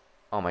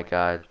 Oh my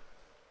god.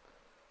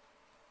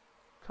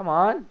 Come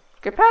on.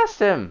 Get past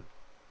him.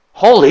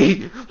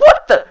 Holy.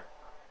 What the.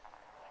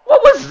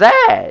 What was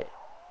that?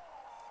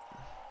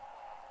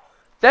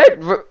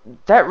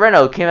 That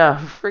Renault came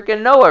out of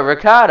freaking nowhere.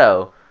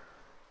 Ricardo.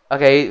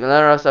 Okay,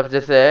 Lando up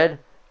to 3rd.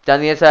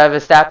 Down the inside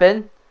of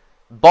Verstappen.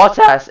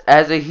 Bottas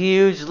has a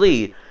huge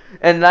lead.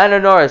 And Lando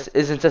Norris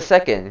is into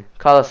 2nd.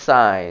 Carlos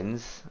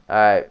Sainz.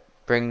 Alright,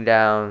 bring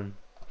down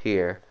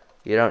here.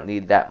 You don't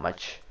need that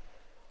much.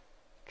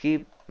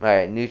 Keep.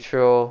 Alright,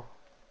 neutral.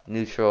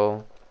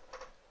 Neutral.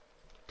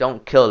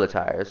 Don't kill the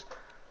tires.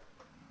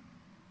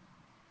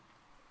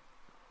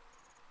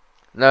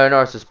 Lando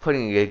Norris is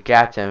putting a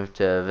gap to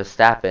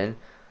Verstappen.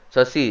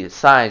 So let's see.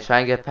 Sainz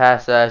trying to get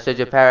past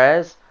Sergio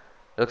Perez.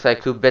 Looks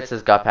like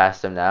Kubica's got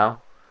past him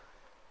now.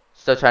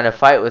 Still trying to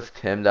fight with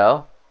him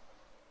though.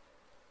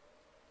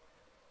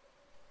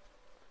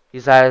 He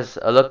has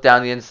a look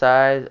down the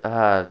inside.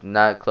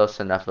 Not close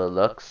enough it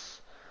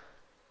looks.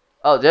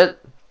 Oh, there's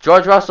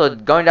George Russell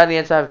going down the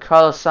inside of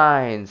Carlos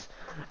Sainz.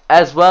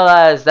 As well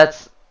as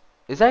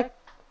is that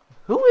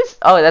who is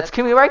oh that's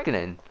Kimi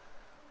Räikkönen.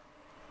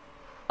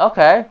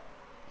 Okay.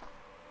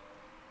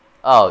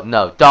 Oh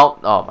no, don't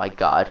oh my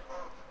god.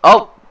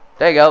 Oh,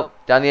 there you go.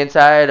 Down the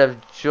inside of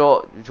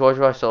George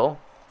Russell.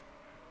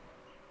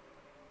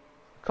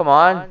 Come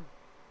on.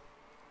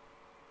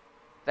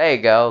 There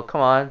you go.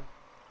 Come on.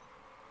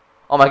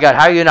 Oh my god,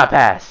 how are you not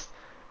past?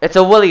 It's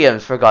a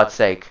Williams, for God's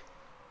sake.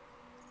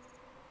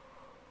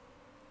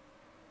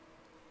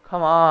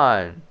 Come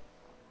on.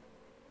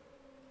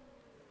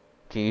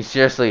 Can you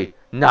seriously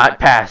not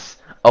pass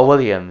a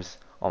Williams?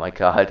 Oh my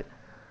god.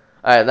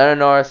 Alright, Lando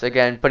Norris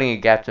again putting a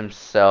gap to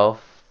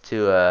himself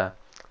to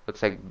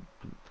looks like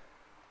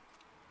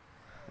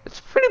it's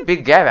a pretty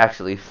big gap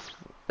actually.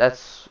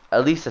 That's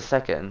at least a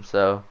 2nd,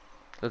 so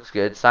looks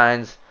good.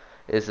 Sainz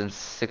is in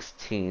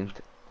 16th.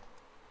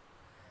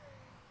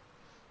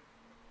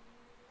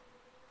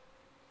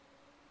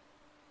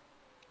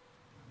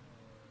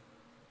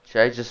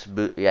 Should I just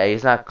boot? Yeah,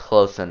 he's not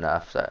close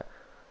enough, so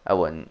I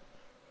wouldn't.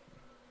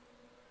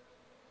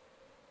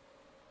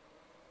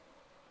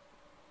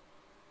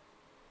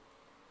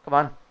 Come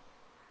on.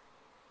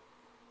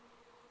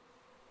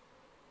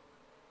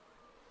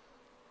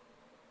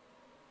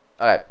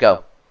 Alright,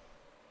 go.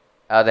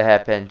 Out of the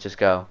hairpin, just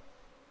go.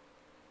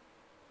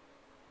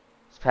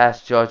 It's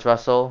past George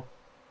Russell.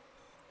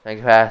 Trying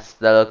to pass,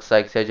 that looks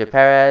like Sergio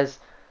Perez.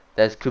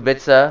 There's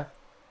Kubica.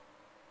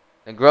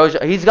 And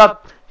Grosjean, he's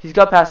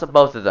got past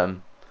both of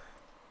them.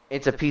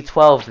 It's a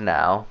P12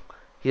 now.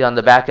 He's on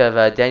the back of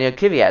Daniel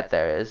Kvyat,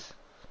 there is.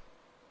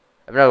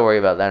 I'm not worried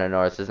about Lando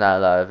Norris, there's not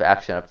a lot of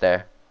action up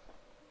there.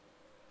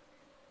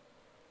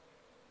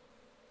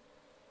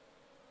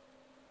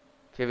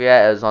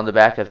 Kvyat is on the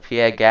back of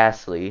Pierre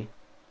Gasly.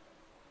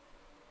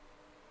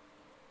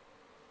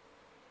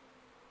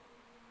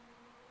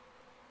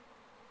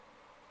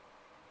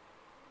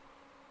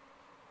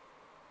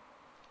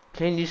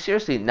 Can you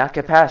seriously not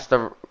get past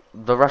the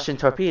Russian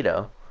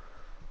torpedo?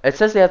 It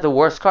says they have the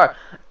worst car.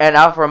 And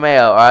Alfa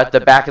Romeo are at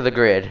the back of the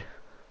grid.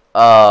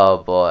 Oh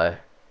boy.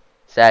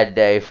 Sad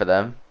day for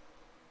them.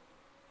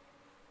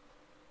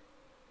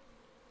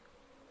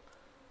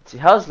 Let's see,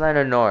 how's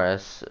Lando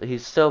Norris?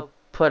 He's still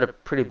put a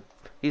pretty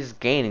He's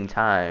gaining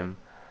time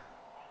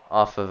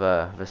off of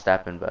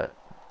Verstappen, but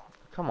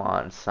come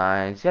on,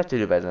 Sainz, you have to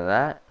do better than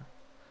that.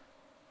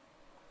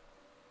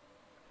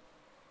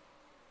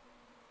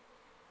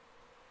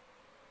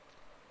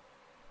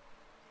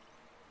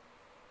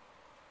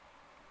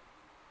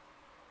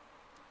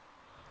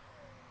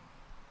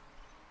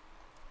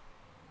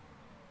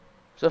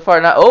 So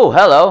far, not. Oh,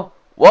 hello.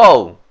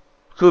 Whoa.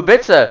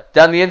 Kubica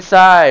down the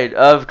inside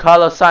of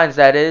Carlos Sainz.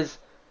 That is,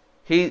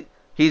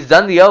 he's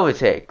done the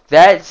overtake.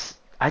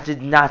 I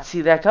did not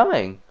see that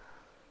coming.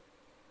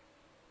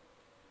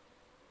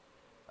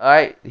 All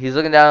right, he's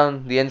looking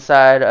down the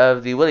inside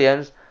of the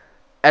Williams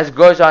as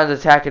Grosjean's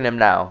attacking him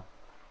now.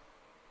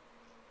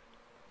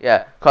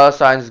 Yeah, Carlos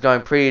Sainz is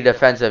going pretty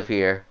defensive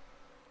here.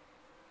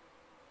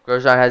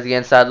 Grosjean has the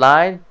inside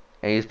line,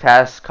 and he's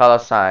past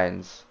Carlos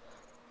Sainz.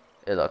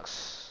 It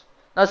looks.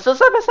 No, it's still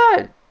side by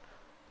side.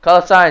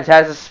 Carlos Sainz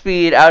has the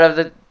speed out of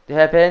the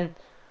hairpin.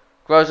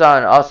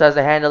 Grosjean also has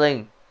the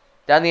handling.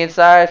 Down the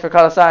inside for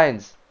Carlos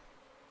Sainz.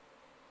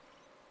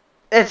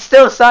 It's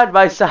still side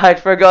by side,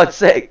 for God's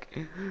sake.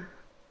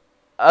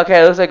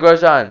 Okay, it looks like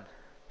Grosjean.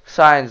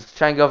 Sainz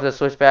trying to go for the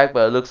switchback,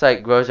 but it looks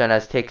like Grosjean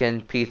has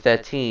taken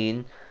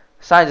P13.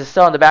 Sainz is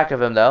still on the back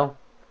of him, though.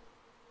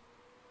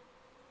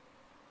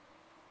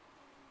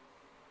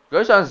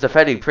 Grosjean's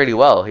defending pretty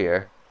well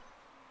here.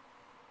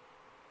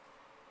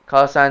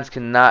 Carlos Sainz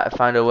cannot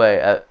find a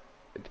way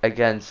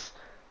against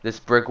this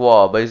brick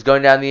wall, but he's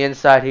going down the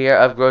inside here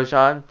of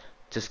Grosjean.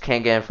 Just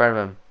can't get in front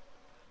of him.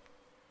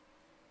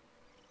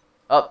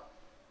 Oh,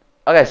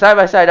 okay, side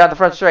by side down the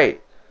front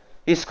straight.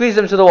 He squeezed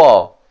him to the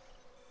wall.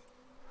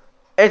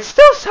 It's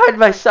still side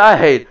by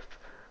side,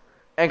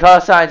 and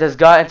Carlos Sainz has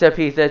got into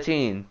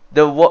P13.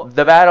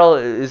 The battle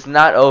is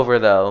not over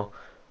though,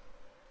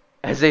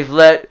 as they've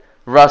let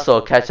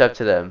Russell catch up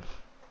to them,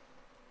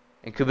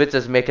 and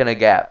Kubica's making a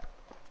gap.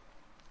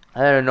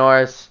 And then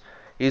Norris,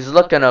 he's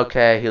looking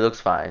okay. He looks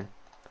fine.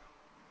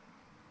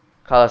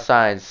 Carlos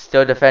Sainz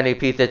still defending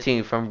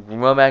P13 from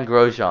Romain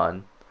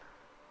Grosjean.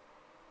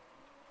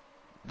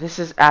 This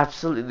is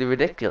absolutely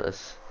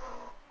ridiculous.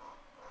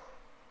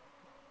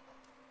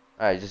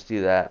 Alright, just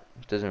do that.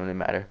 It doesn't really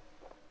matter.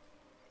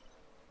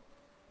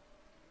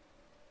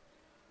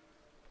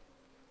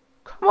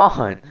 Come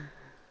on.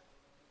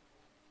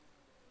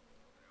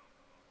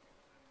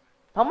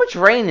 How much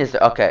rain is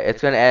there? Okay,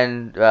 it's going to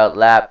end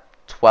lap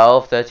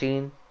 12,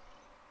 13.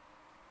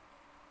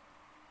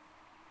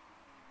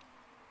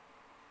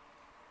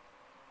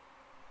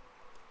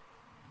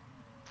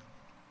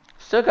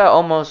 Still got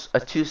almost a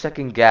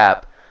 2-second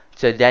gap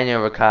to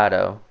Daniel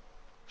Ricciardo,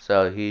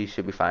 so he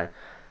should be fine.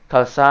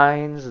 Carlos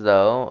Sainz,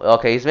 though,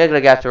 okay, he's making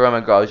a gap to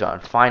Romain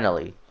Grosjean,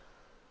 finally.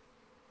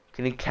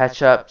 Can he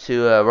catch up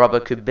to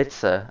Robert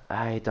Kubica?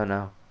 I don't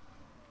know.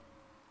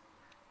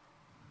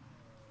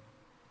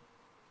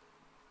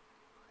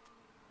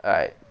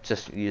 Alright,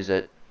 just use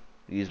it.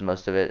 Use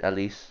most of it, at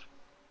least.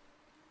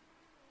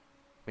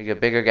 Make a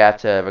bigger gap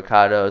to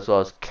Ricciardo, as well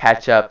as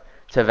catch up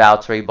to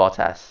Valtteri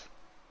Bottas.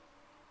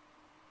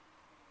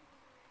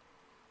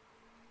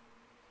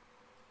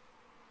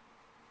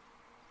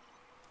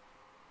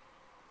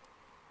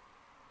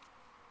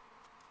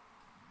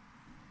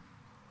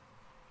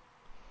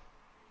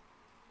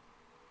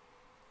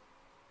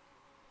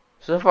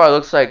 So far, it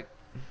looks like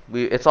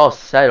it's all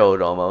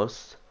settled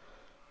almost,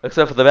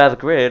 except for the back of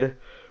the grid.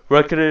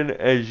 Raikkonen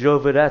and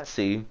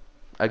Giovinazzi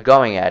are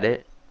going at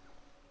it.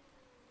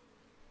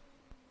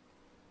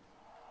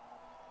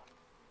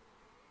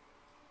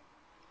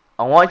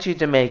 I want you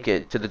to make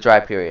it to the dry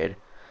period.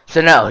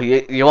 So no,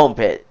 you won't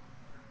pit.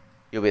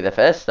 You'll be the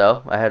first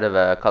though, ahead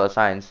of Carlos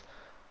Sainz.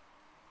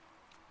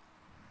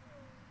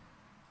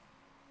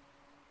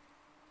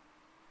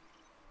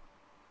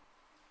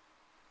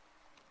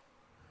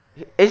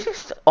 Is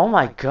he oh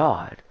my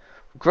god.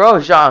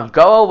 Grosjean,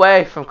 go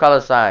away from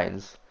Carlos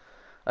Sainz.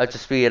 Let's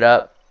just speed it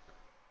up.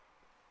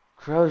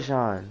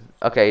 Grosjean.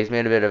 Okay, he's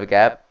made a bit of a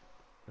gap.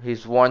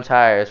 He's worn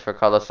tires for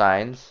Carlos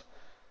Sainz.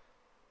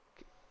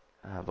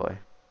 Oh boy.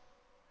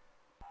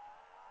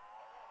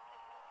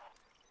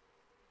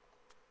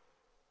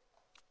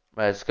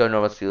 Right, let's go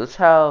normal speed.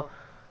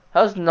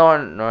 How's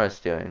Norris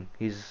doing?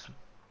 He's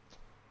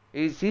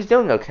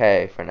doing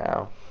okay for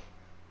now.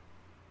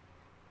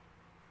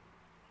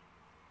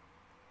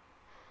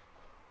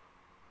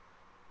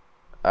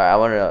 Alright, I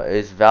want to know,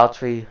 is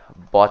Valtteri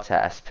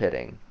Bottas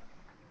pitting?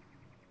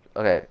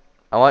 Okay,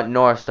 I want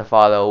Norris to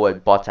follow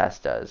what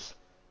Bottas does.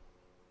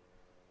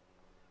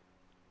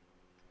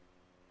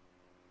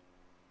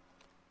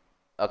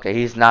 Okay,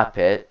 he's not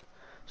pit,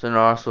 so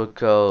Norris will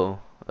go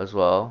as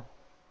well.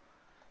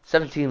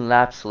 17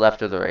 laps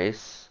left of the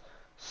race.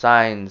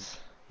 Sainz,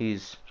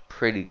 he's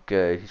pretty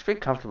good. He's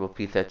pretty comfortable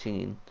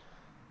P13.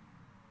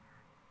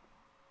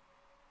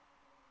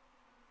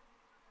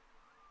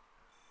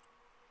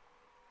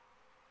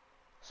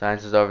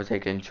 Sainz has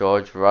overtaken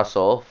George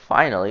Russell.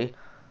 Finally,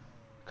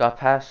 got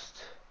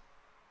past.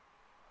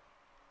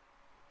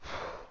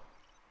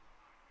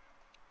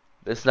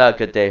 This is not a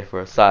good day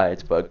for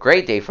Sainz, but a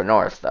great day for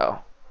Norris, though.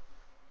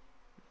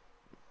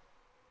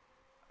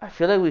 I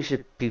feel like we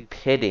should be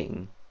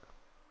pitting.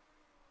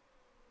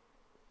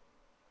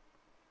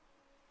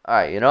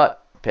 Alright, you know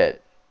what?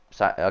 Pit.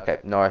 Okay,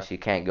 Norris, you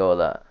can't go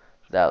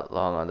that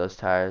long on those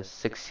tires.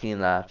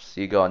 16 laps.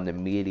 You go on the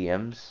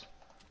mediums.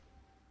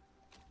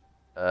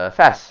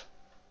 Fast.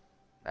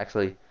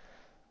 Actually.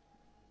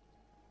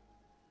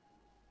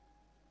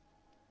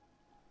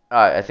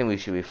 Alright, I think we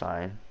should be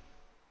fine.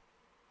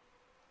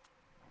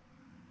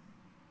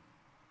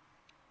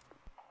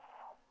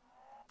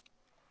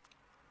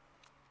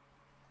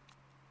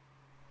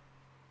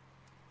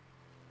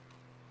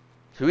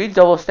 Should we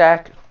double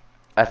stack?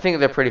 I think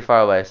they're pretty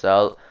far away,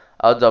 so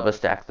I'll double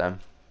stack them.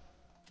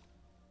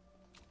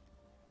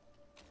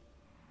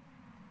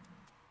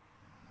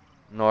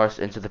 Norris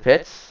into the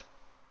pits.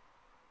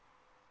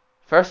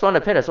 First one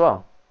to pit as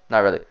well. Not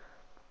really.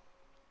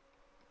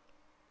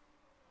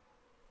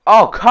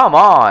 Oh, come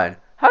on!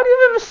 How do you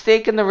have a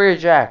mistake in the rear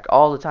jack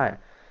all the time?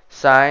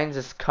 Signs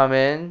just come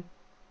in.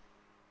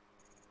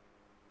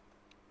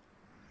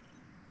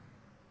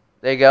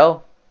 There you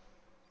go.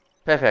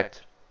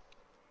 Perfect.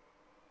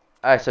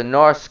 Alright, so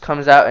Norris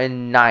comes out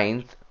in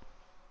 9th.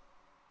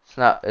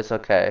 It's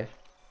okay.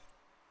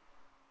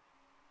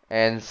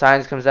 And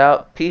Signs comes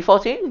out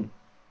P14.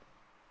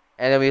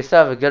 And then we still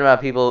have a good amount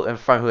of people in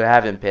front who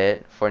haven't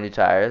pit for new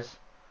tires.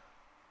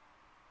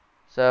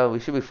 So we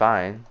should be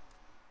fine.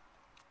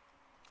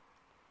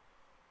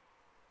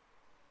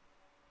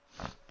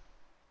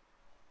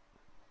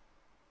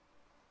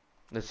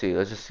 Let's see.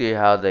 Let's just see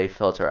how they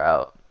filter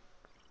out.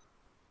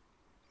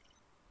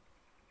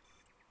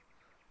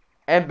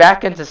 And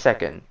back into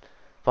second.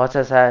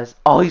 Bottas has...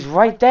 Oh, he's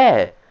right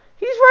there.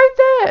 He's right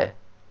there.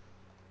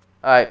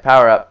 Alright,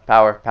 power up.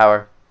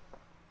 Power.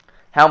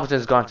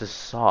 Hamilton's gone to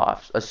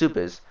soft.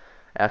 Supers,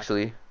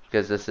 actually.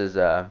 Because this is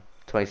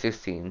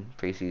 2016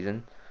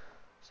 preseason.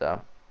 So,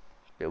 a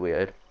bit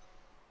weird.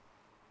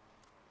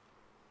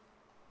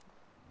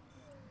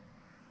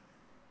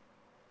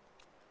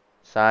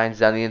 Signs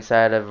down the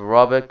inside of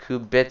Robert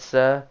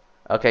Kubica.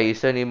 Okay, you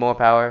still need more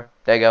power.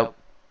 There you go.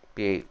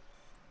 P8.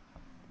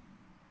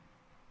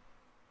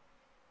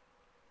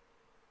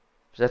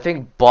 So I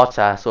think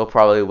Bottas will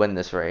probably win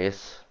this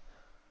race.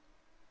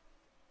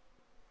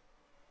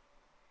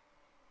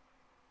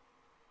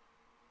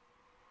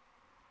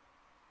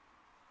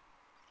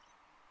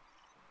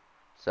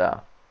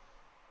 So.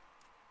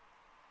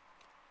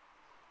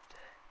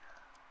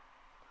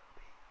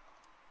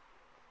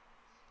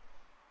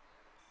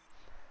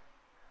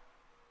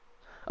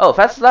 Oh,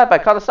 fastest lap by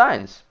Carlos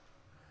Sainz.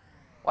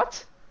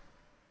 What?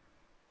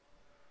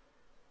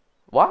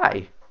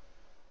 Why?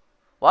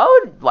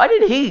 Why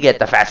did he get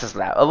the fastest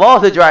lap? Of all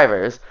the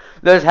drivers,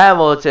 there's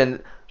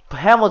Hamilton.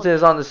 Hamilton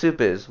is on the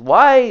supers.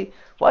 Why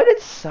did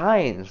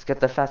Sainz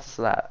get the fastest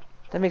lap?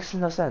 That makes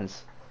no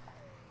sense.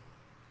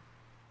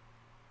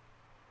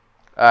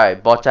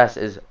 Alright, Bottas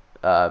is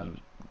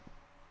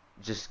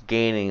just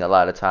gaining a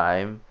lot of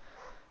time.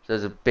 So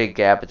there's a big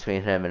gap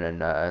between him and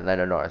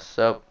Lando Norris.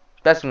 So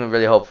best we can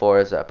really hope for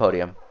is a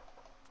podium.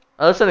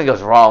 Unless something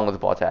goes wrong with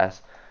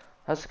Bottas.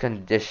 How's the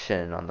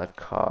condition on the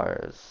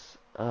cars?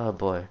 Oh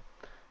boy.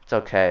 It's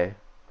okay.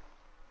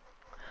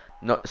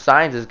 No,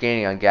 Sainz is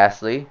gaining on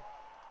Gasly.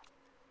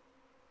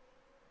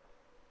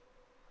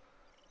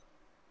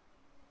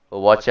 But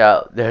watch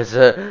out. There's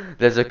a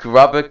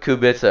Robert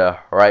Kubica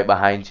right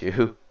behind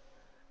you.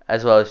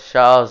 As well as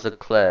Charles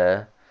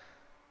Leclerc.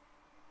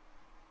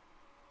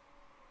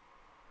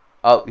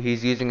 Oh,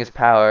 he's using his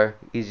power.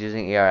 He's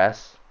using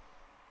ERS.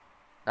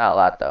 Not a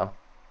lot though.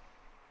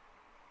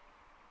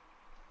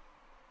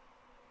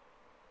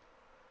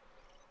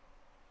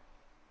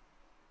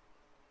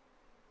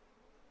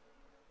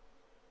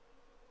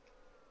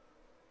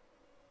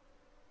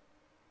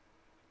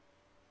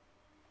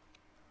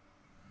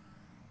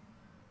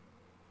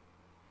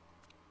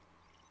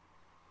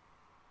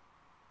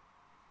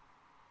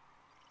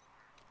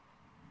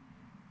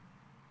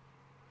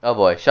 Oh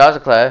boy, Charles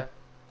Leclerc.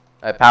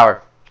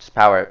 Power. Just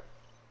power it.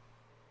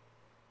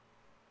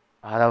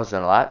 Oh, that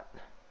wasn't a lot.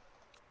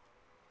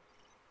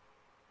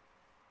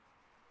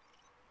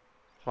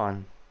 Come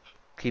on.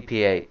 Keep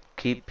P8.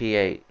 Keep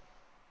P8.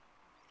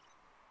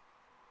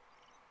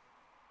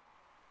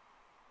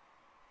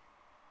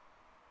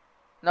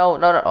 No.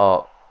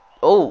 Oh.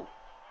 Oh.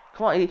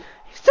 Come on. He's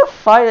still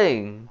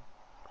fighting.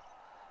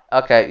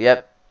 Okay,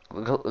 yep.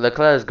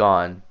 Leclerc is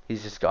gone.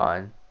 He's just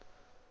gone.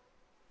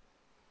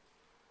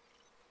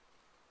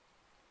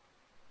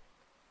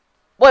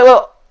 Wait.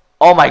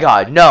 Oh my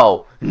god.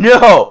 No.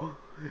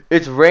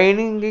 It's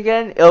raining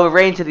again? It'll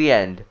rain to the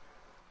end.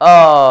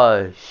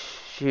 Oh,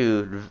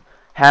 shoot.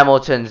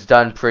 Hamilton's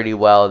done pretty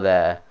well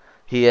there.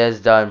 He has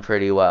done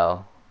pretty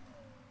well.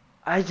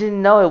 I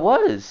didn't know it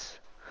was.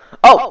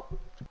 Oh!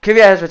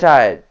 Kvyat has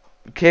retired.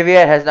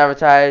 Kvyat has not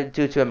retired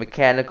due to a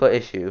mechanical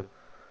issue.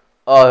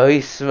 Oh,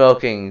 he's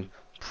smoking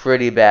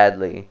pretty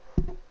badly.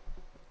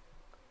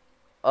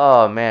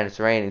 Oh, man, it's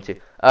raining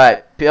too.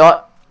 Alright,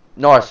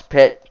 Norris,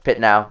 pit. Pit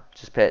now.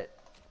 Just pit.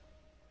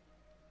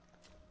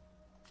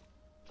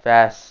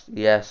 Fast,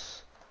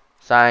 yes.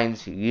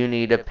 Signs, you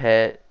need a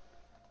pit.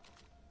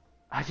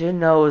 I didn't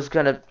know it was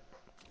gonna.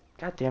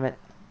 God damn it.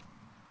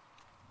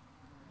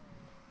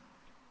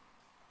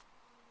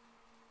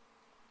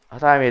 I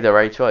thought I made the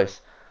right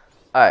choice.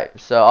 Alright,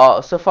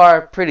 so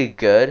far pretty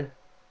good.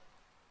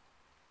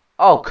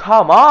 Oh,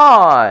 come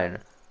on!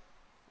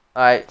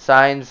 Alright,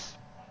 signs.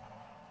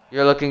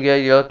 You're looking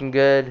good, you're looking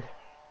good.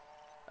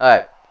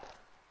 Alright.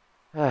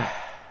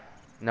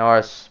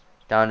 Norris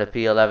down to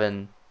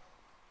P11.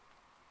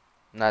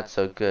 Not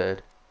so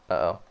good.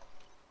 Uh-oh.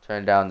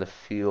 Turn down the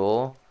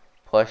fuel.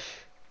 Push.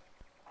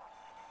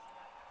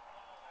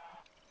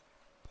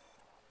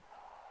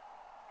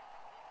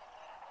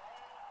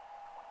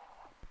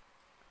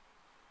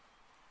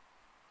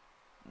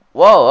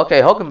 Whoa,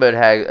 okay, Hulkenberg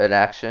had an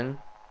action.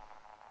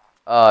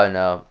 Oh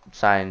no,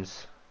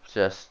 signs.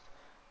 Just,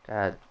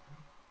 God.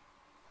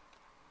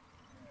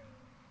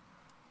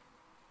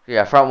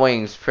 Yeah, front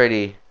wing's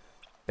pretty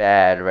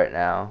bad right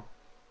now.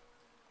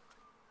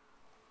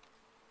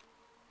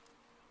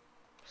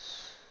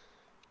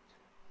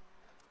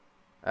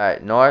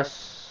 Alright,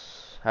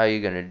 Norris, how are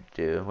you gonna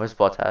do? Where's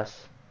Bottas?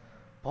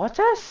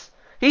 Bottas?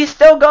 He's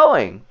still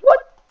going! What?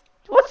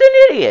 What's an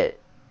idiot?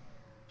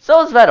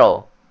 So is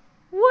Vettel.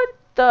 What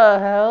the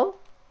hell?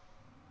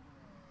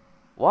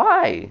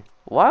 Why?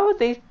 Why would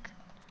they?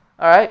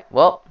 Alright,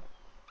 well,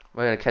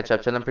 we're gonna catch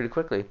up to them pretty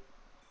quickly.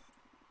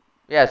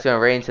 Yeah, it's gonna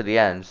rain to the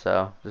end,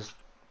 so just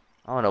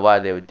I don't know why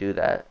they would do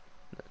that.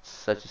 That's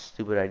such a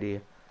stupid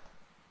idea.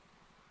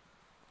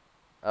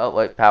 Oh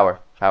wait, power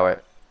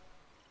it.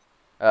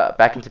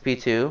 Back into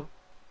P2.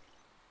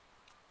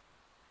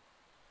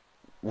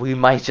 We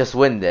might just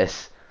win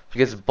this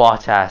because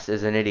Bottas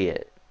is an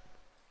idiot.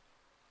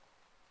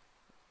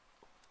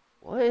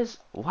 Why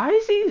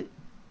is he?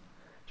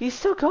 He's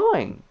still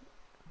going.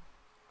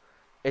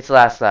 It's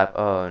last lap.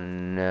 Oh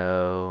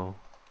no.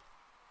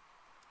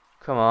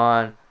 Come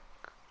on.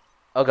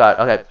 Oh god.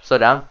 Okay, slow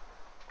down.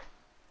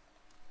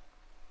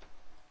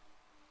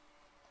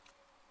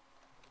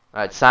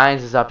 Alright, Sainz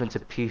is up into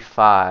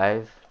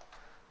P5.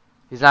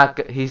 He's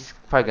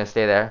probably gonna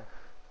stay there.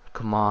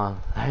 Come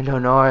on, Lando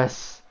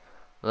Norris.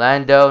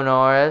 Lando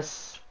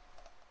Norris.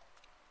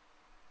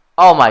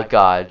 Oh my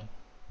god.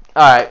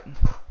 Alright.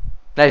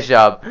 Nice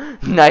job.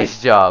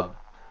 Nice job.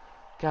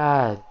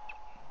 God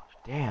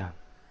damn.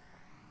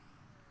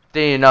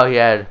 Didn't even know he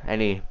had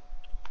any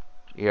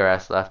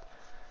ERS left.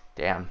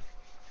 Damn.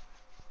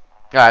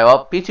 Alright,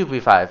 well, P2,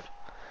 P5.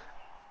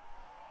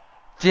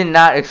 Did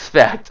not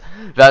expect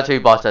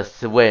Valtteri Bottas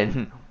to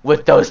win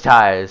with those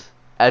tires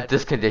at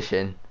this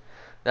condition.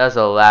 That was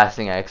the last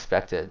thing I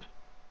expected.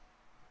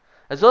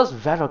 As well as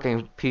Vettel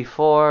getting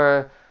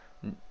P4,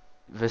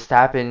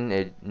 Verstappen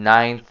at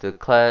 9th,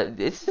 Leclerc.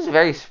 It's just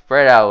very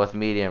spread out with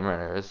medium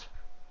runners.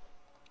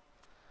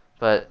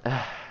 But,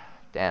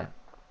 damn.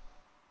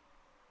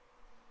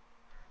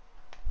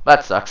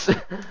 That sucks.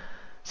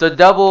 So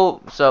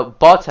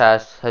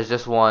Bottas has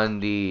just won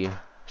the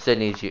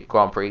Sydney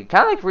Grand Prix.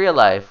 Kind of like real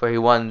life, where he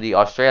won the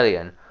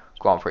Australian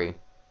Grand Prix.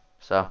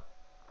 So,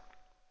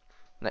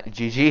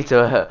 GG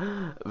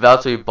to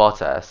Valtteri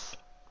Bottas.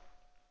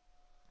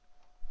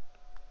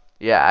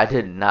 Yeah, I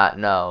did not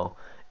know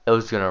it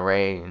was going to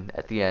rain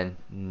at the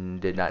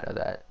end. Did not know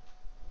that.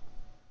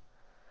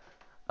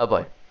 Oh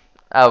boy.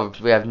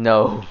 We have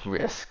no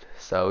risk,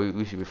 so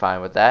we should be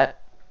fine with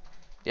that.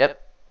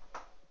 Yep.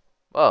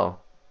 Whoa.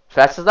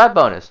 Fastest lap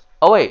bonus.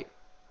 Oh wait.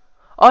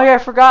 Oh yeah, I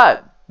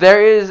forgot.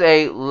 There is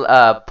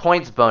a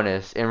points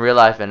bonus in real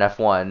life in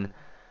F1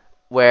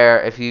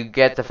 where if you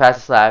get the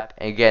fastest lap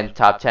and get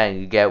top 10,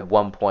 you get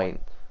 1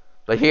 point.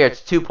 But here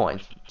it's 2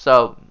 points.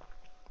 So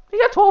you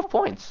got 12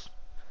 points.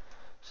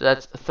 So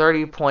that's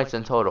 30 points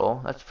in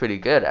total. That's pretty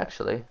good,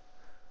 actually.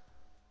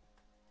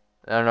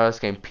 I don't know, this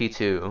game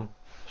P2,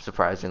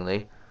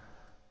 surprisingly.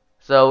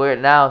 So we're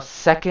now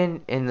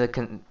second in the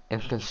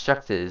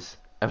constructors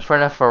in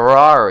front of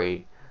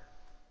Ferrari.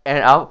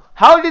 And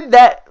how did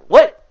that?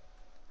 What?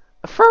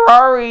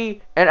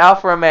 Ferrari and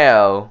Alfa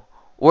Romeo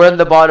were in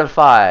the bottom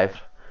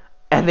 5,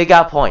 and they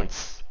got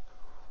points.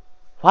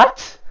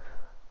 What?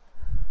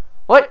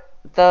 What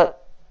the?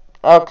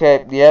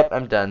 Okay, yep,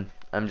 I'm done.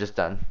 I'm just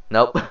done.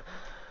 Nope.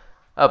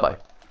 Oh boy.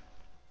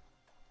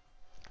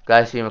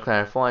 Glad to see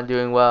McLaren F1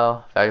 doing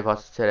well. Value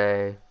posts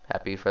today.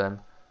 Happy for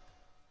them.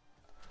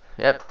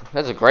 Yep,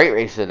 that's a great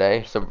race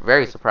today. So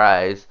very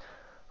surprised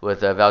with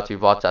Valtteri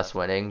Bottas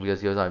winning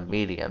because he was on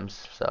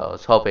mediums. So I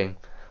was hoping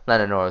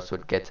Lando Norris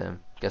would get to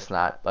him. Guess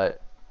not,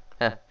 but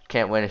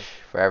can't winish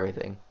for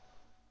everything.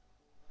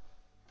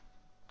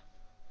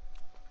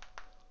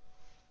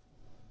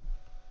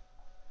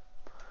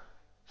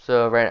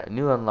 So right now,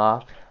 new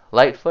unlock,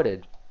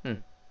 light-footed.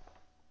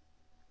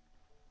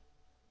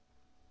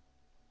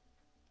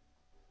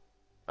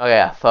 Oh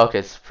yeah,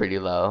 focus pretty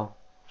low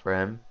for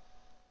him.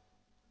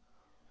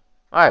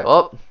 Alright,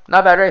 well,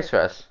 not a bad race for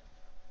us.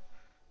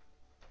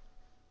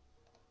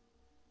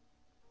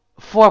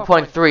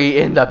 4.3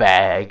 in the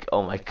bag.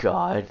 Oh my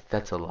god,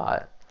 that's a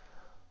lot.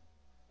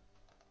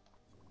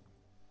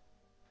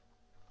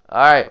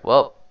 Alright,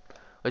 well,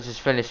 let's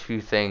just finish a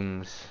few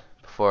things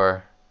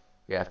before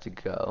we have to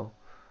go.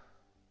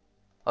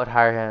 I would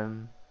hire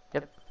him.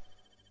 Yep.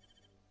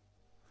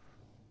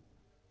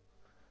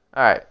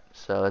 Alright,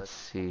 so let's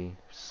see.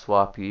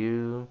 Swap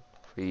you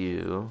for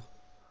you.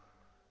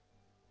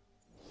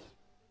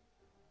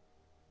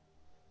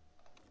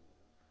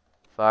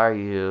 Fire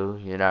you.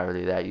 You're not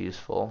really that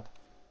useful.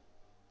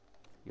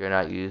 You're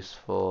not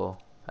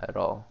useful at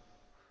all.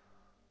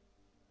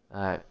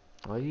 Alright,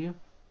 what are you?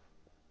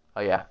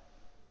 Oh yeah.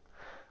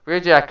 Rear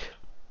jack,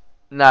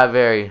 not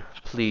very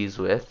pleased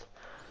with.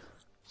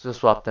 So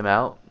swap them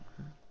out.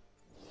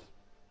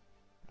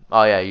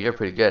 Oh yeah, you're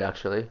pretty good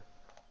actually.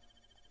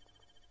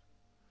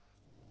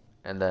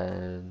 And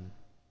then,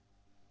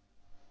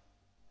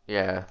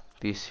 yeah,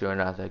 these two are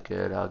not that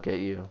good. I'll get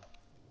you.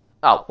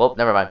 Oh, well,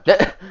 never mind.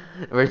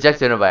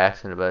 Rejected him by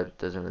accident, but it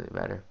doesn't really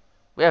matter.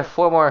 We have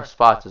 4 more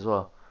spots as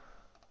well.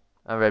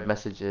 Unread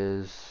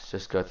messages.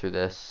 Just go through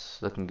this.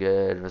 Looking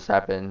good. What's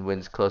happened?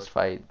 Wins close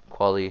fight.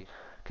 Quality.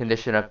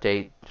 Condition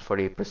update.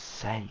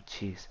 48%.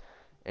 Jeez.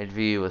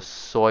 Interview with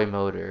Soy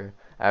Motor.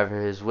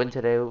 After his win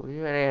today, do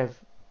you have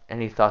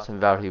any thoughts on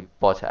Valtteri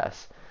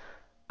Bottas?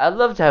 I'd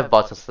love to have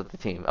Bottas at the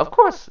team. Of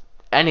course,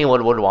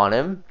 anyone would want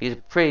him. He's a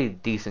pretty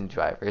decent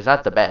driver. He's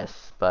not the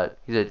best, but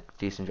he's a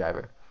decent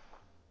driver.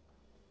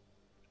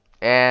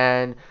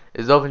 And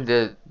is open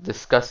to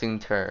discussing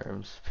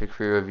terms. Pick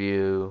for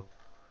review.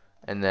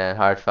 And then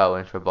hard foul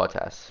win for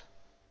Bottas.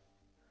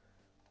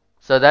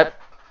 So that,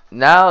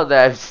 now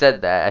that I've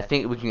said that, I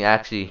think we can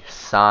actually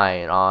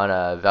sign on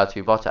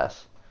Valtteri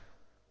Bottas.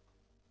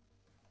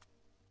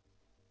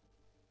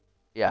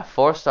 Yeah,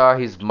 4-star.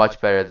 He's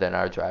much better than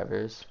our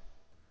drivers.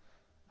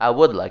 I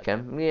would like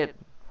him. Yeah.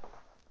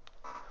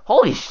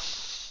 Holy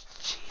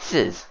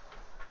Jesus!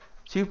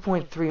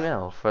 2.3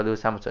 mil for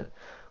Lewis Hamilton.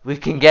 We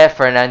can get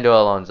Fernando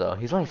Alonso.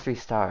 He's only 3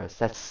 stars.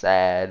 That's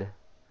sad.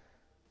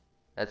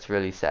 That's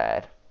really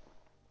sad.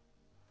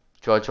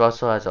 George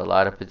Russell has a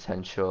lot of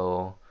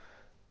potential.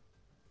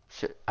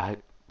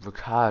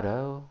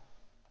 Ricardo?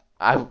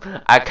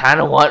 I kind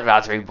of want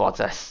Valtteri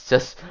Bottas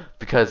just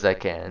because I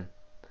can.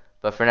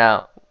 But for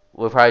now,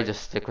 we'll probably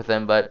just stick with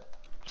him. But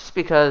just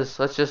because,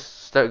 let's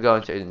just start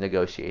going to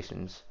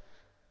negotiations.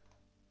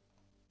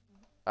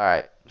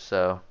 Alright,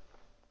 so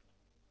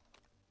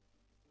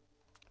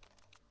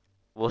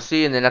we'll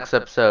see in the next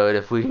episode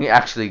if we can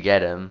actually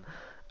get him.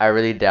 I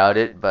really doubt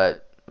it,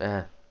 but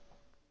no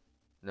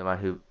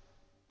matter who.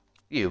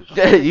 You.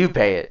 You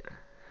pay it.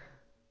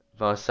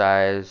 Most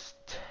size.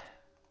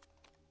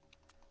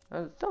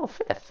 Oh,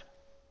 5th.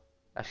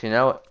 Actually, you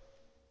know what?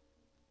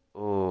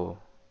 Ooh.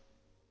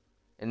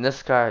 In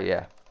this car,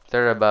 yeah.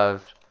 3rd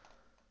above.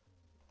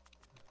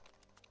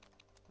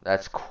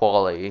 That's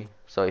quality.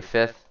 So a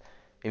 5th.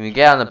 If you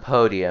get on the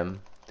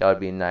podium, that would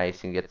be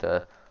nice. You can get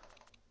the.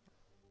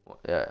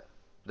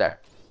 There.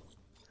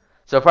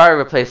 So I'll probably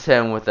replace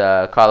him with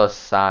Carlos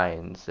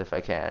Sainz if I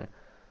can.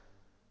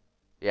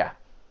 Yeah.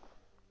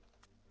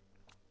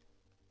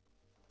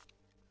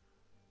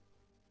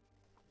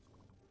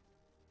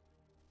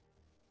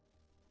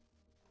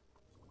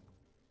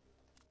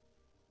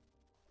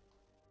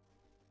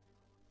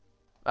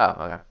 Oh,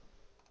 okay.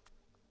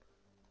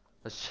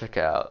 Let's check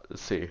it out.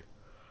 Let's see.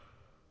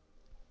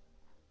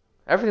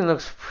 Everything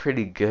looks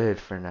pretty good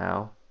for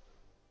now.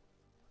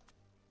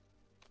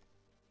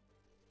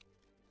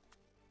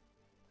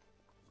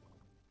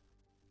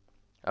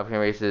 Upcoming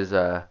race is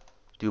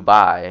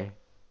Dubai.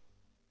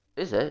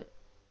 Is it?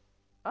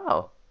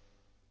 Oh.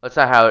 That's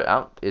not how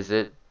it is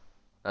it?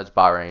 That's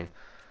Bahrain.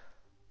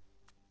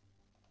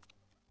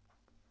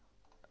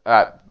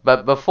 Alright,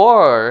 but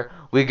before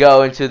we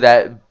go into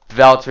that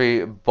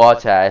Valtteri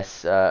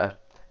Bottas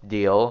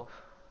deal,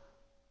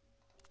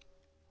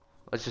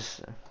 let's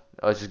just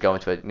go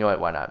into it. You know what?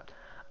 Why not?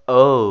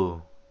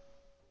 Oh.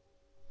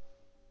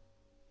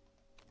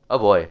 Oh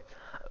boy.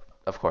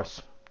 Of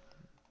course.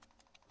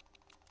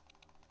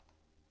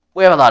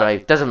 We have a lot of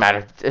money. Doesn't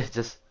matter. It's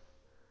just.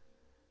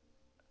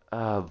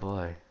 Oh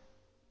boy.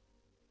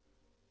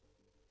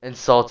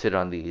 Insulted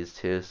on these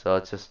two, so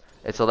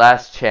it's a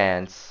last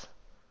chance.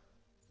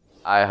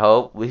 I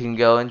hope we can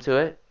go into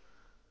it.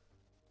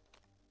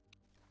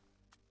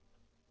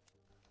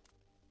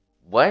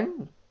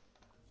 When?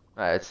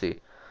 Alright, let's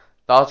see.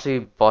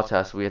 Valtteri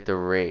Bottas, we have to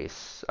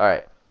race.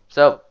 Alright.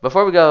 So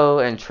before we go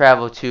and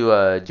travel to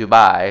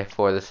Dubai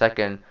for the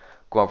second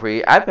Grand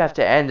Prix, I have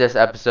to end this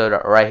episode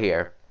right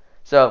here.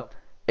 So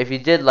if you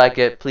did like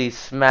it, please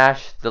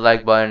smash the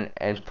like button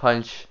and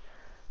punch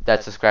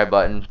that subscribe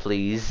button,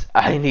 please.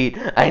 I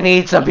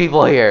need some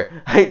people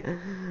here.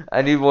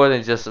 I need more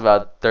than just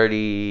about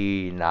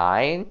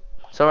 39,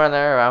 somewhere in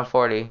there, around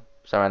 40,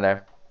 somewhere in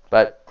there.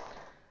 But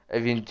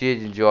if you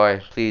did enjoy,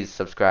 please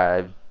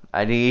subscribe.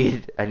 I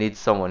need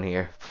someone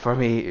here for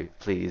me,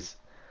 please.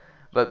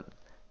 But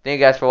thank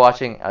you guys for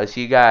watching. I'll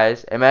see you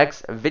guys in my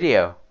next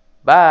video.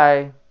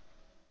 Bye.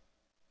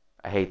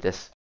 I hate this.